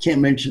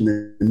can't mention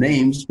the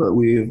names, but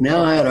we've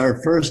now had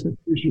our first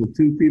official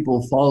 2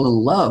 people fall in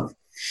love.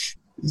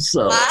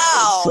 So,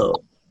 wow. So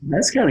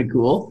that's kind of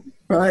cool,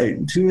 right?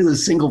 2 of the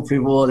single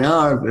people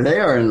now they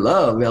are in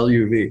love,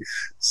 LUV.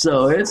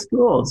 So it's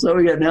cool. So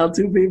we got now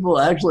 2 people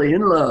actually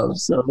in love.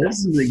 So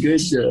this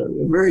is a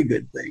very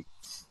good thing.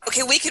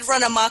 Okay, we could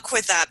run amok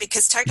with that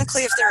because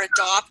technically if they're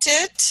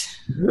adopted.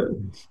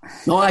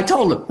 No, I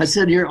told him. I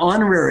said, you're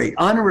honorary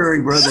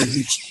brothers.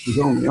 It's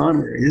only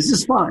honorary. This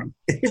is fine.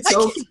 It's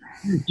okay.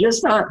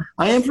 Just I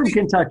am from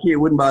Kentucky. It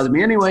wouldn't bother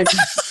me. Anyway,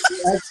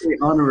 actually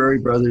honorary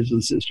brothers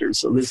and sisters.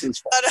 So this is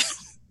fine.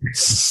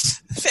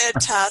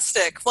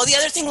 Fantastic. Well, the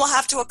other thing we'll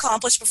have to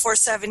accomplish before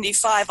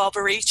 75, I'll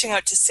be reaching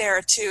out to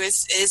Sarah too,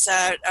 is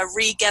a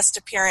re-guest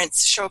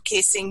appearance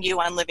showcasing you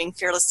on Living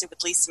Fearlessly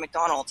with Lisa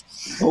McDonald.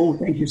 Oh,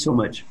 thank you so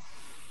much.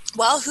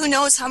 Well, who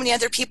knows how many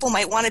other people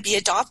might want to be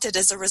adopted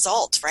as a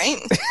result,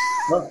 right?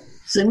 Well,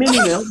 send me an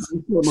email.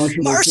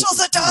 Marshall's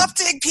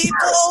adopting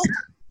people.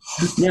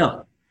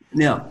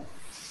 Now,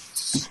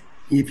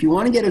 if you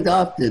want to get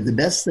adopted, the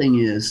best thing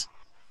is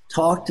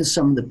talk to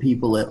some of the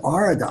people that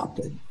are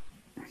adopted.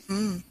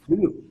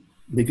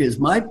 Because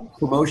my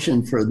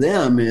promotion for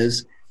them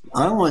is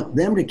I want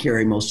them to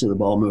carry most of the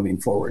ball moving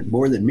forward,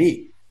 more than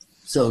me.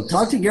 So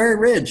talk to Gary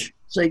Ridge.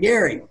 Say,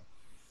 Gary.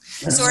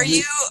 So are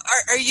you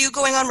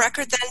going on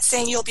record then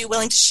saying you'll be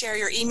willing to share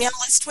your email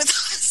list with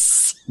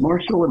us?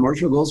 Marshall at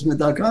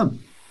marshallgoldsmith.com.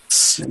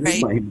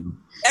 Right.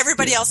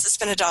 Everybody else has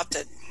been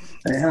adopted.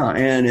 Yeah,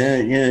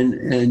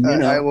 and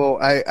I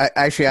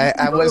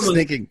was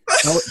thinking,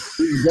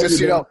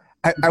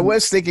 I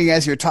was thinking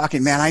as you're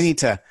talking, man, I need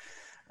to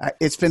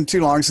It's been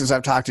too long since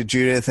I've talked to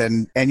Judith,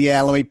 and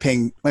yeah, let me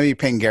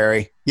ping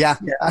Gary. Yeah.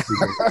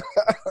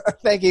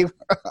 Thank you.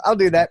 I'll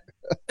do that.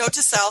 Note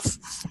to self.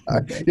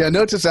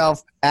 Note to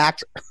self.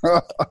 Act.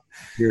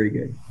 Very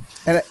good.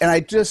 And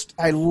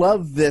I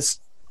love this,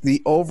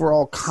 the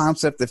overall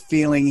concept, the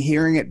feeling,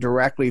 hearing it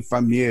directly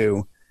from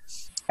you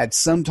at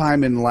some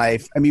time in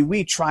life. I mean,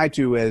 we try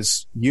to,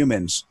 as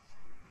humans,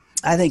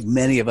 I think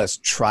many of us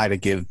try to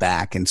give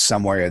back in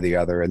some way or the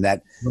other, and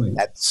that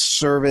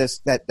service,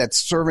 that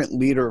servant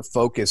leader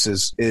focus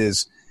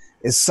is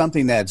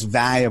something that's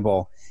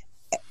valuable.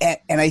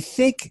 And I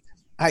think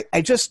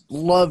I just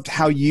loved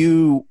how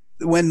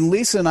when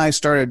Lisa and I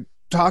started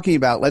talking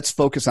about let's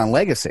focus on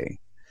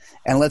legacy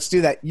and let's do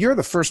that, you're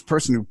the first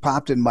person who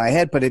popped in my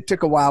head, but it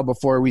took a while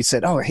before we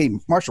said, oh, hey,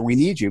 Marshall, we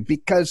need you,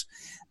 because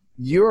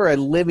you're a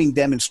living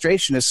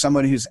demonstration as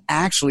someone who's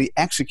actually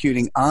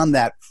executing on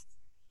that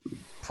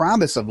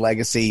promise of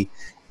legacy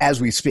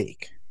as we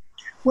speak.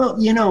 Well,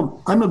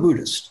 I'm a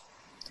Buddhist.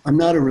 I'm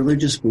not a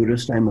religious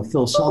Buddhist. I'm a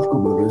philosophical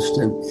Buddhist.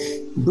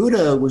 And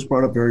Buddha was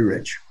brought up very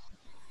rich.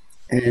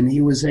 And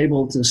he was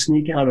able to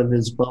sneak out of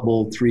his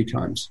bubble 3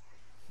 times.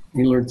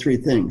 He learned 3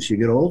 things. You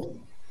get old,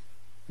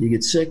 you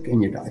get sick,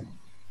 and you die.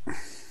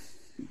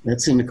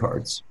 That's in the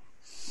cards.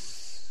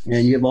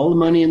 And you have all the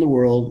money in the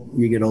world,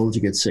 you get old,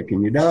 you get sick,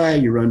 and you die.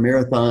 You run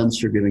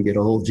marathons, you're going to get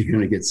old, you're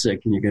going to get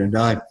sick, and you're going to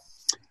die.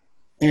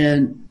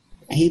 And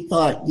he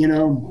thought,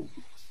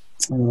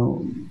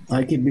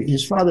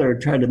 his father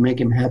tried to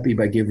make him happy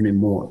by giving him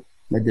more.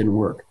 That didn't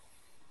work.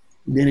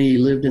 Then he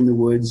lived in the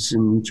woods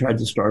and tried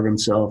to starve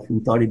himself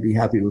and thought he'd be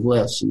happy with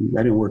less, and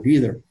that didn't work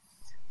either.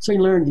 So he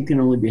learned you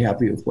can only be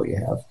happy with what you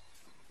have,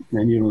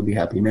 and you can only be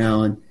happy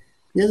now. And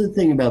the other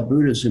thing about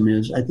Buddhism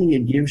is I think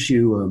it gives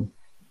you,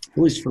 at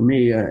least for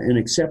me, an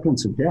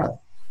acceptance of death,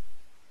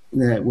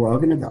 that we're all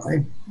going to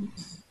die.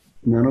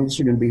 None of us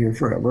are going to be here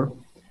forever.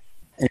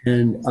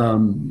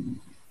 And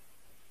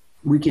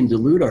we can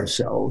delude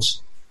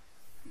ourselves.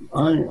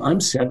 I'm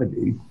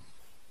 70.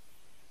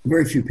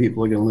 Very few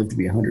people are going to live to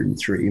be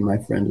 103. My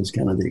friend is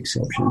kind of the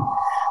exception.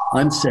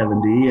 I'm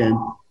 70, and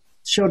the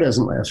show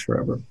doesn't last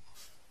forever.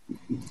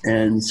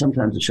 And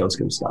sometimes the show's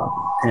going to stop.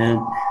 And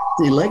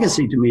the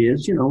legacy to me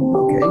is,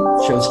 okay,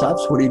 show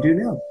stops. What do you do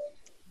now?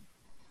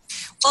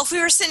 Well, if we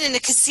were sitting in a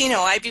casino,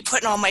 I'd be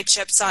putting all my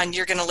chips on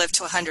you're going to live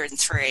to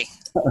 103.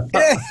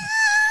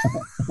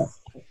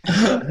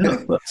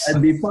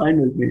 That'd be fine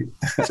with me.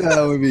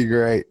 That would be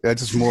great.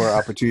 That's just more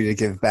opportunity to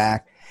give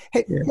back.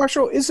 Hey, yeah.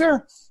 Marshall, is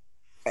there?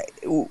 I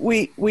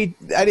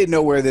didn't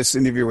know where this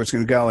interview was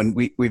going to go, and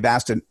we've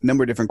asked a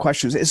number of different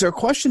questions. Is there a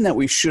question that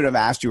we should have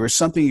asked you, or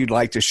something you'd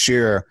like to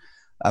share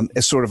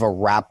as sort of a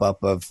wrap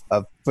up of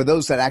for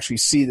those that actually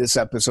see this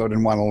episode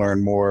and want to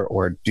learn more,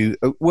 or do?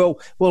 We'll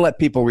let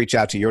people reach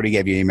out to you. You already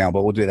gave you an email,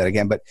 but we'll do that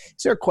again. But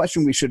is there a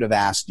question we should have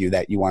asked you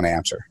that you want to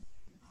answer?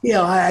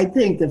 Yeah, I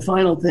think the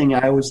final thing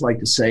I always like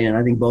to say, and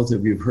I think both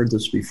of you have heard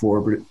this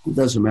before, but it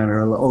doesn't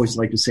matter. I always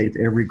like to say it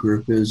to every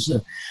group is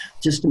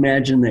just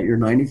imagine that you're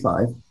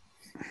 95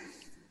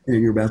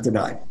 and you're about to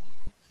die.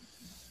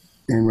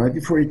 And right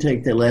before you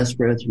take that last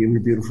breath, you give me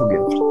a beautiful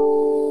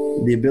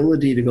gift. The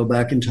ability to go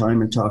back in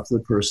time and talk to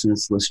the person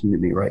that's listening to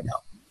me right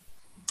now.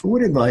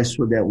 What advice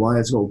would that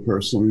wise old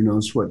person who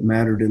knows what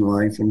mattered in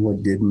life and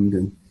what didn't,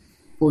 and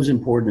what was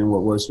important and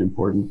what wasn't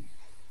important,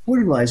 what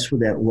advice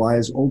would that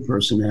wise old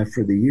person have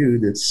for the you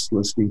that's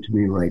listening to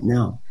me right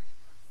now?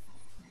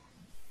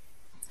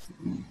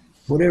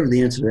 Whatever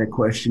the answer to that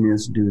question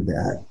is, do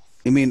that.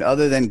 You mean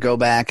other than go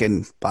back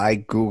and buy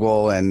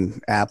Google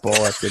and Apple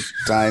at the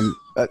time?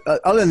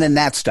 Other than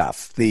that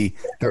stuff, the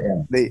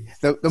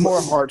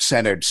more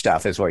heart-centered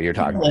stuff is what you're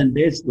talking about. And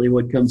basically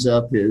what comes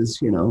up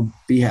is,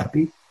 be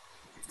happy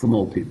from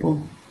old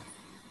people.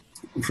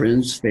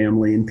 Friends,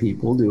 family, and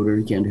people. Do whatever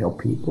you can to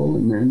help people,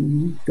 and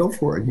then go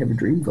for it. You have a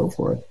dream, go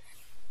for it.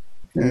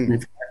 And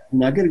if you're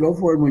not going to go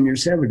for it when you're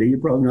 70, you're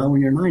probably not when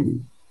you're 90.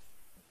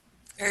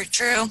 Very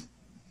true.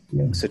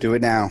 Yeah. So do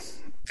it now.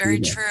 Very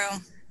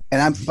true.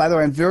 And by the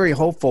way, I'm very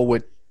hopeful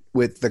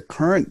with the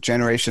current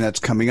generation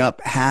that's coming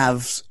up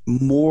have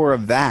more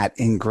of that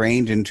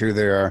ingrained into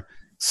their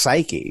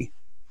psyche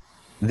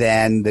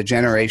than the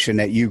generation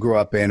that you grew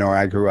up in or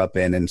I grew up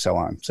in, and so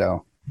on.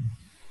 So.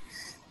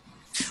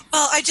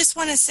 Well, I just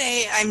want to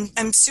say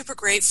I'm super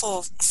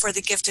grateful for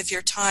the gift of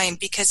your time,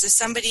 because as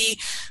somebody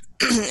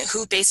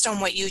who, based on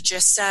what you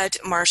just said,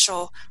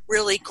 Marshall,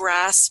 really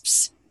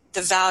grasps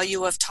the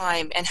value of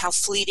time and how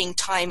fleeting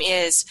time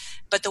is,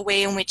 but the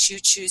way in which you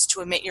choose to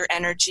emit your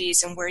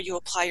energies and where you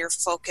apply your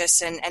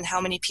focus, and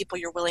how many people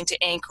you're willing to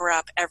anchor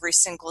up every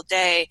single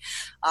day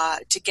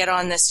to get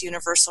on this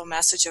universal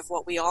message of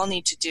what we all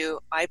need to do,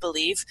 I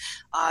believe.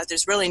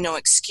 There's really no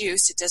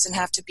excuse. It doesn't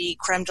have to be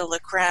creme de la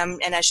creme.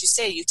 And as you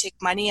say, you take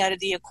money out of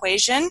the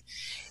equation.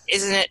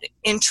 Isn't it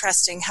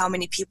interesting how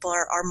many people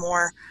are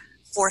more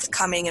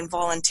forthcoming and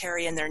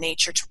voluntary in their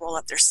nature to roll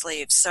up their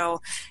sleeves? So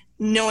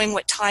knowing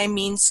what time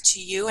means to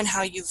you and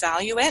how you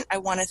value it, I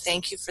want to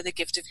thank you for the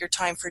gift of your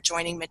time for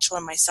joining Mitchell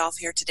and myself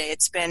here today.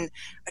 It's been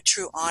a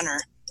true honor.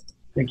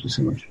 Thank you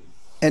so much.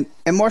 And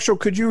Marshall,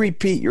 could you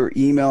repeat your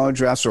email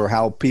address or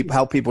how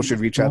people should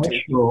reach out to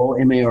you? Marshall,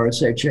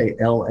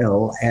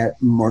 Marshall,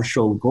 at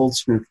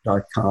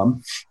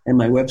marshallgoldsmith.com. And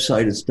my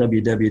website is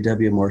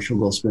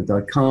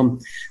www.marshallgoldsmith.com.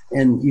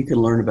 And you can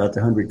learn about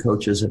the 100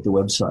 coaches at the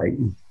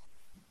website.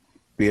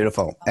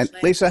 Beautiful. And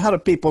Lisa, how do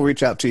people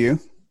reach out to you?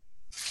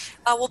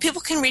 Well,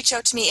 people can reach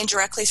out to me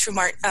indirectly through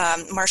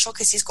Marshall,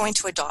 because he's going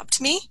to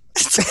adopt me.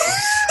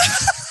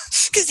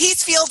 Because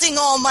he's fielding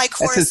all my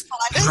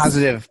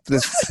correspondence.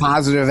 This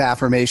positive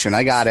affirmation.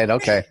 I got it.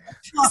 Okay.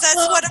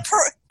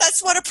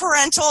 That's what a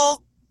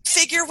parental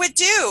figure would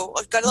do.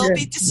 I've got a little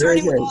bit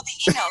discerning with all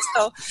the emails.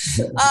 So,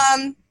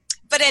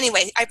 but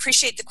anyway, I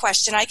appreciate the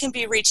question. I can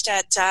be reached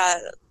at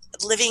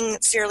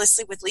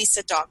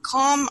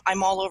livingfearlesslywithlisa.com.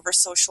 I'm all over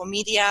social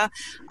media.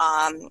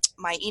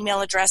 My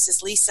email address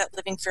is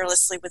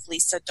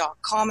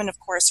lisa@livingfearlesslywithlisa.com, and of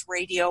course,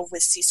 radio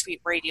with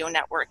C-Suite Radio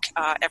Network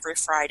every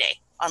Friday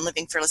on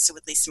Living Fearlessly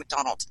with Lisa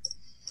McDonald.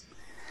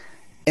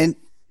 And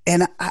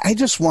I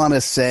just want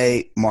to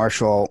say,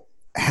 Marshall,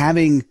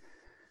 having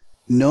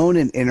known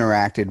and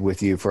interacted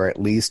with you for at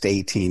least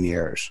 18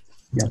 years,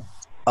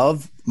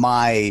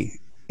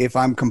 if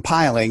I'm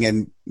compiling,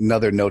 and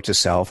another note to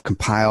self,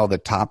 compile the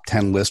top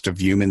 10 list of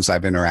humans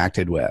I've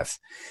interacted with,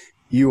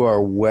 you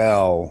are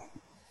well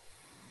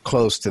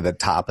close to the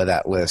top of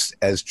that list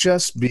as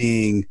just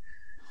being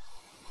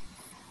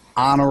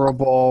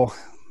honorable,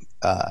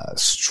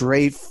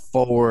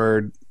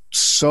 straightforward,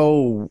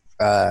 so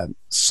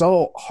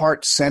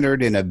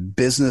heart-centered in a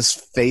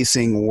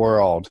business-facing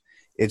world.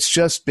 It's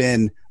just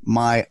been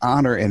my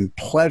honor and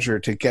pleasure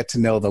to get to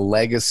know the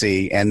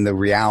legacy and the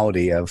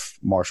reality of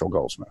Marshall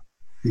Goldsmith.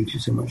 Thank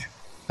you so much.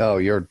 Oh,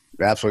 you're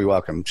absolutely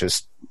welcome.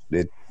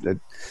 I'm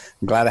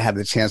glad I have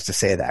the chance to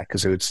say that,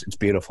 because it's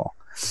beautiful.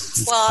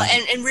 Well,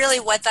 and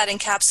really what that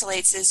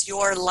encapsulates is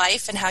your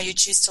life, and how you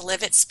choose to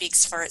live it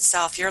speaks for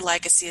itself. Your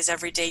legacy is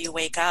every day you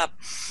wake up.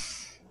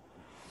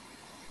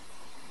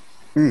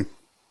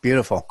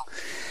 Beautiful.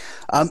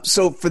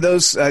 So for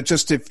those,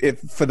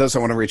 for those that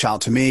want to reach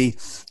out to me,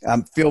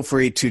 feel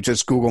free to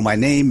just Google my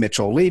name,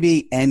 Mitchell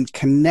Levy, and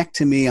connect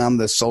to me on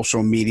the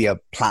social media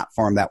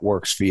platform that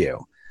works for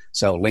you.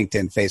 So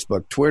LinkedIn,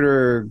 Facebook,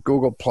 Twitter,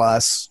 Google+,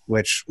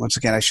 which once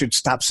again, I should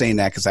stop saying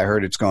that because I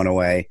heard it's going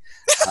away.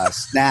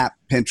 Snap,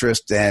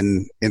 Pinterest,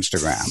 and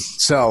Instagram.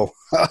 So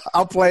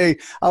I'll play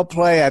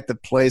at the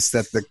place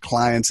that the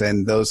clients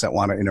and those that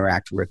want to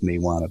interact with me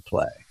want to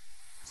play.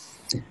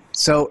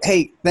 So,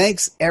 hey,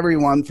 thanks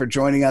everyone for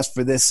joining us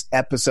for this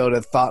episode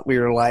of Thought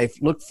Leader Life.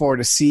 Look forward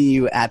to seeing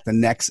you at the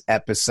next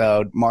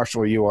episode.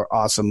 Marshall, you are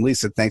awesome.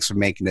 Lisa, thanks for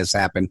making this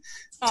happen.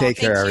 Take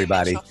care,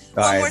 everybody.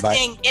 One more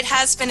thing. It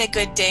has been a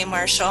good day,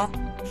 Marshall.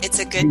 It's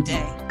a good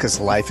day. Because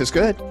life is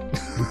good.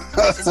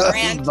 Life is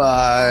grand.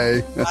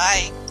 Bye.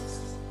 Bye.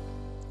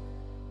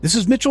 This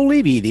is Mitchell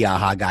Levy, the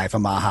AHA guy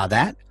from AHA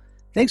That.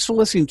 Thanks for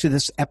listening to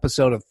this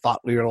episode of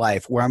Thought Leader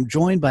Life, where I'm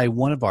joined by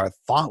one of our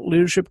thought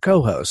leadership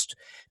co-hosts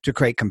to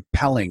create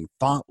compelling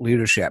thought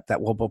leadership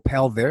that will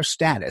propel their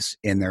status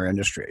in their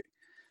industry.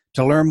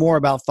 To learn more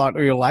about Thought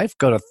Leader Life,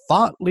 go to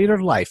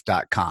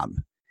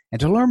thoughtleaderlife.com. And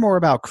to learn more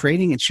about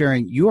creating and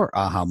sharing your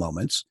aha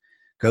moments,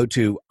 go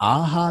to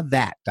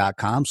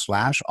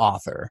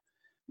ahathat.com/author,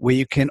 where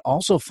you can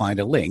also find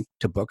a link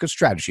to book a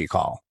strategy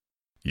call.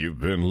 You've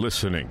been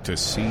listening to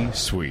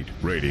C-Suite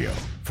Radio.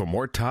 For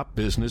more top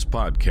business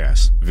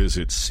podcasts,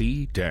 visit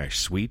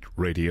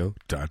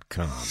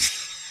c-suiteradio.com.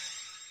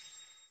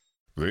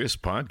 This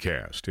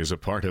podcast is a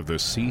part of the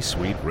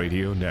C-Suite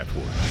Radio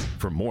Network.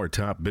 For more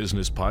top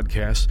business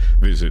podcasts,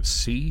 visit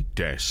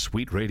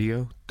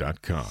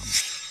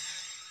c-suiteradio.com.